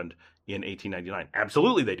having happened in 1899?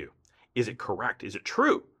 Absolutely they do. Is it correct? Is it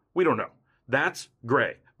true? We don't know. That's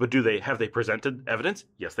gray. But have they presented evidence?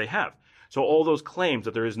 Yes, they have. So all those claims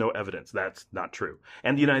that there is no evidence, that's not true.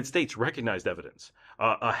 And the United States recognized evidence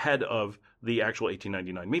ahead of the actual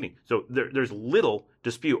 1899 meeting. So there's little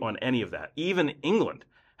dispute on any of that. Even England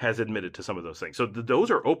has admitted to some of those things. So those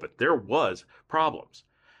are open. There was problems.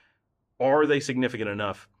 Are they significant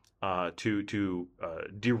enough to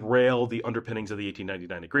derail the underpinnings of the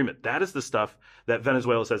 1899 agreement? That is the stuff that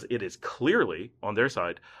Venezuela says it is clearly, on their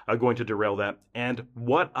side, going to derail that. And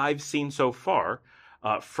what I've seen so far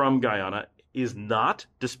from Guyana is not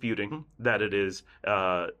disputing that it is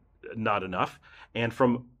not enough. And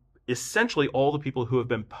from essentially all the people who have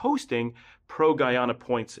been posting pro-Guyana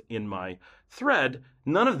points in my thread,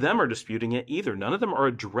 none of them are disputing it either. None of them are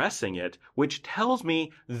addressing it, which tells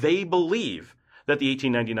me they believe that the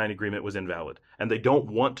 1899 agreement was invalid, and they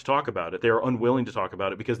don't want to talk about it. They are unwilling to talk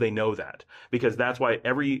about it because they know that, because that's why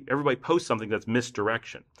everybody posts something that's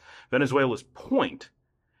misdirection. Venezuela's point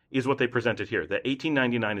is what they presented here, that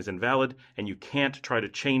 1899 is invalid, and you can't try to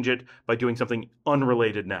change it by doing something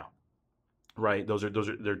unrelated now. Right.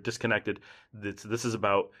 They're disconnected. This is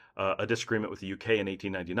about a disagreement with the UK in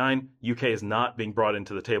 1899. UK is not being brought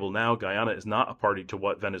into the table now. Guyana is not a party to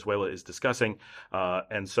what Venezuela is discussing.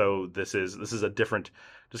 And so this is a different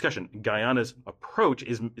discussion. Guyana's approach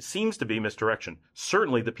seems to be misdirection.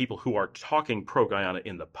 Certainly the people who are talking pro-Guyana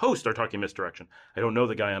in the Post are talking misdirection. I don't know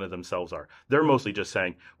that Guyana themselves are. They're mostly just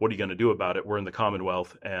saying, what are you going to do about it? We're in the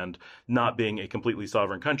Commonwealth, and not being a completely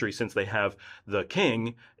sovereign country, since they have the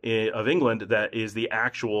King of England that is the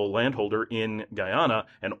actual landholder in Guyana,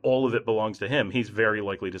 and all of it belongs to him. He's very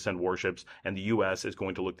likely to send warships, and the U.S. is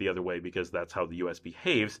going to look the other way, because that's how the U.S.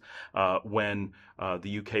 behaves when the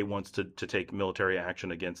U.K. wants to take military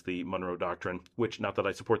action against the Monroe Doctrine. Which, not that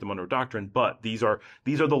I support the Monroe Doctrine, but these are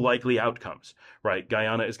the likely outcomes, right?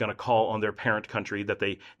 Guyana is going to call on their parent country that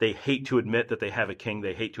they hate to admit that they have a king.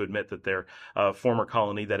 They hate to admit that their former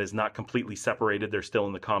colony that is not completely separated. They're still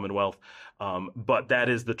in the Commonwealth, but that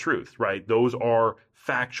is the truth, right? Those are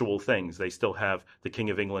factual things. They still have the King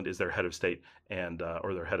of England is their head of state, and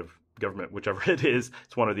or their head of government, whichever it is.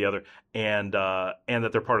 It's one or the other, and that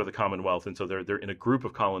they're part of the Commonwealth, and so they're in a group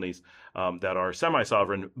of colonies that are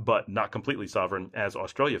semi-sovereign but not completely sovereign, as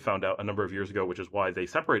Australia found out a number of years ago, which is why they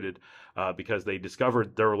separated, because they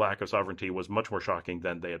discovered their lack of sovereignty was much more shocking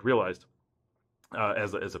than they had realized.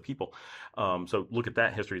 As a people. So look at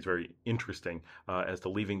that history. It's very interesting as to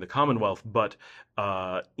leaving the Commonwealth. But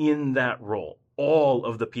in that role, all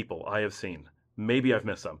of the people I have seen, maybe I've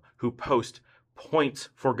missed some, who post points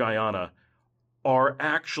for Guyana are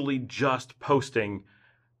actually just posting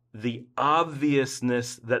the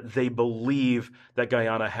obviousness that they believe that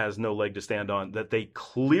Guyana has no leg to stand on, that they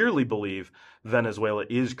clearly believe Venezuela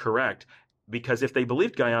is correct. Because if they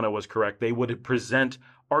believed Guyana was correct, they would present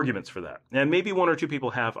arguments for that. And maybe one or two people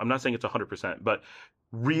have. I'm not saying it's 100%, but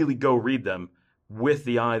really go read them with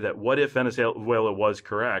the eye that what if Venezuela was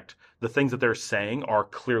correct? The things that they're saying are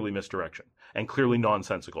clearly misdirection and clearly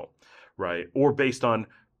nonsensical, right? Or based on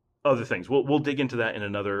other things. We'll dig into that in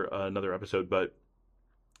another episode, but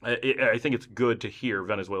I think it's good to hear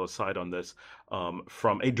Venezuela's side on this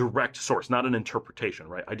from a direct source, not an interpretation,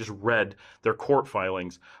 right? I just read their court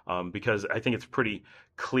filings because I think it's pretty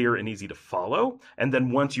clear and easy to follow. And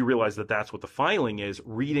then once you realize that that's what the filing is,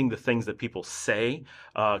 reading the things that people say,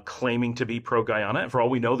 claiming to be pro-Guyana, and for all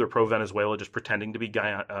we know, they're pro-Venezuela, just pretending to be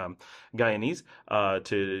Guyanese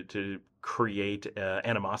to create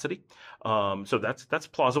animosity. So that's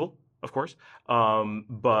plausible, of course.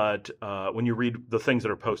 But when you read the things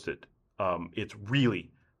that are posted, it's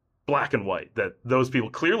really black and white that those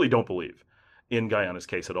people clearly don't believe in Guyana's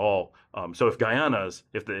case at all. So if the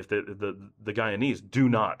Guyanese do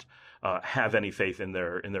not have any faith in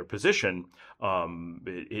their position,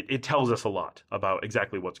 it tells us a lot about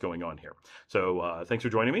exactly what's going on here. So thanks for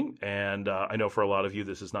joining me. And I know for a lot of you,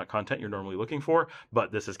 this is not content you're normally looking for,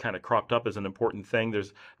 but this is kind of cropped up as an important thing.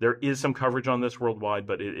 There is some coverage on this worldwide,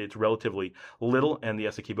 but it's relatively little. And the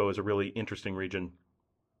Essequibo is a really interesting region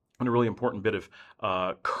and a really important bit of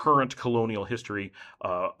current colonial history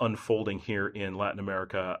unfolding here in Latin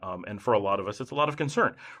America. And for a lot of us, it's a lot of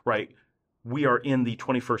concern, right? We are in the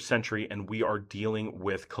 21st century, and we are dealing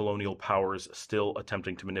with colonial powers still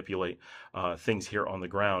attempting to manipulate things here on the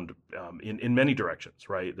ground in many directions,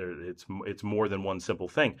 right? It's more than one simple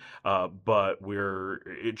thing, but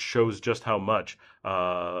it shows just how much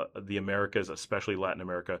the Americas, especially Latin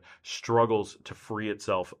America, struggles to free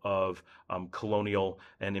itself of colonial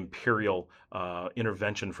and imperial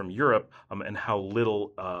intervention from Europe, and how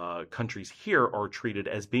little countries here are treated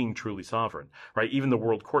as being truly sovereign, right? Even the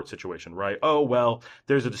World Court situation, right? Oh, well,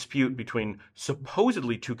 there's a dispute between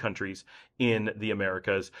supposedly two countries in the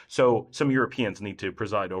Americas, so some Europeans need to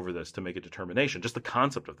preside over this to make a determination. Just the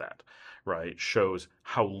concept of that, right, shows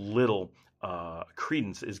how little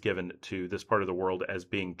credence is given to this part of the world as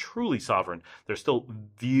being truly sovereign. They're still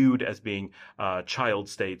viewed as being child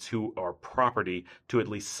states who are property to at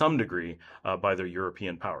least some degree by their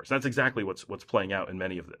European powers. That's exactly what's playing out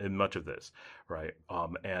in much of this, right?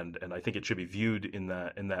 And I think it should be viewed in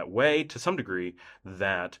that way to some degree,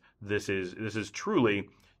 that this is truly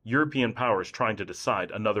European powers trying to decide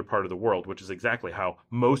another part of the world, which is exactly how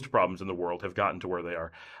most problems in the world have gotten to where they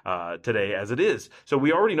are today as it is. So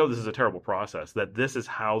we already know this is a terrible process, that this is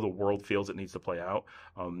how the world feels it needs to play out,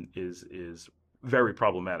 is very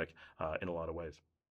problematic in a lot of ways.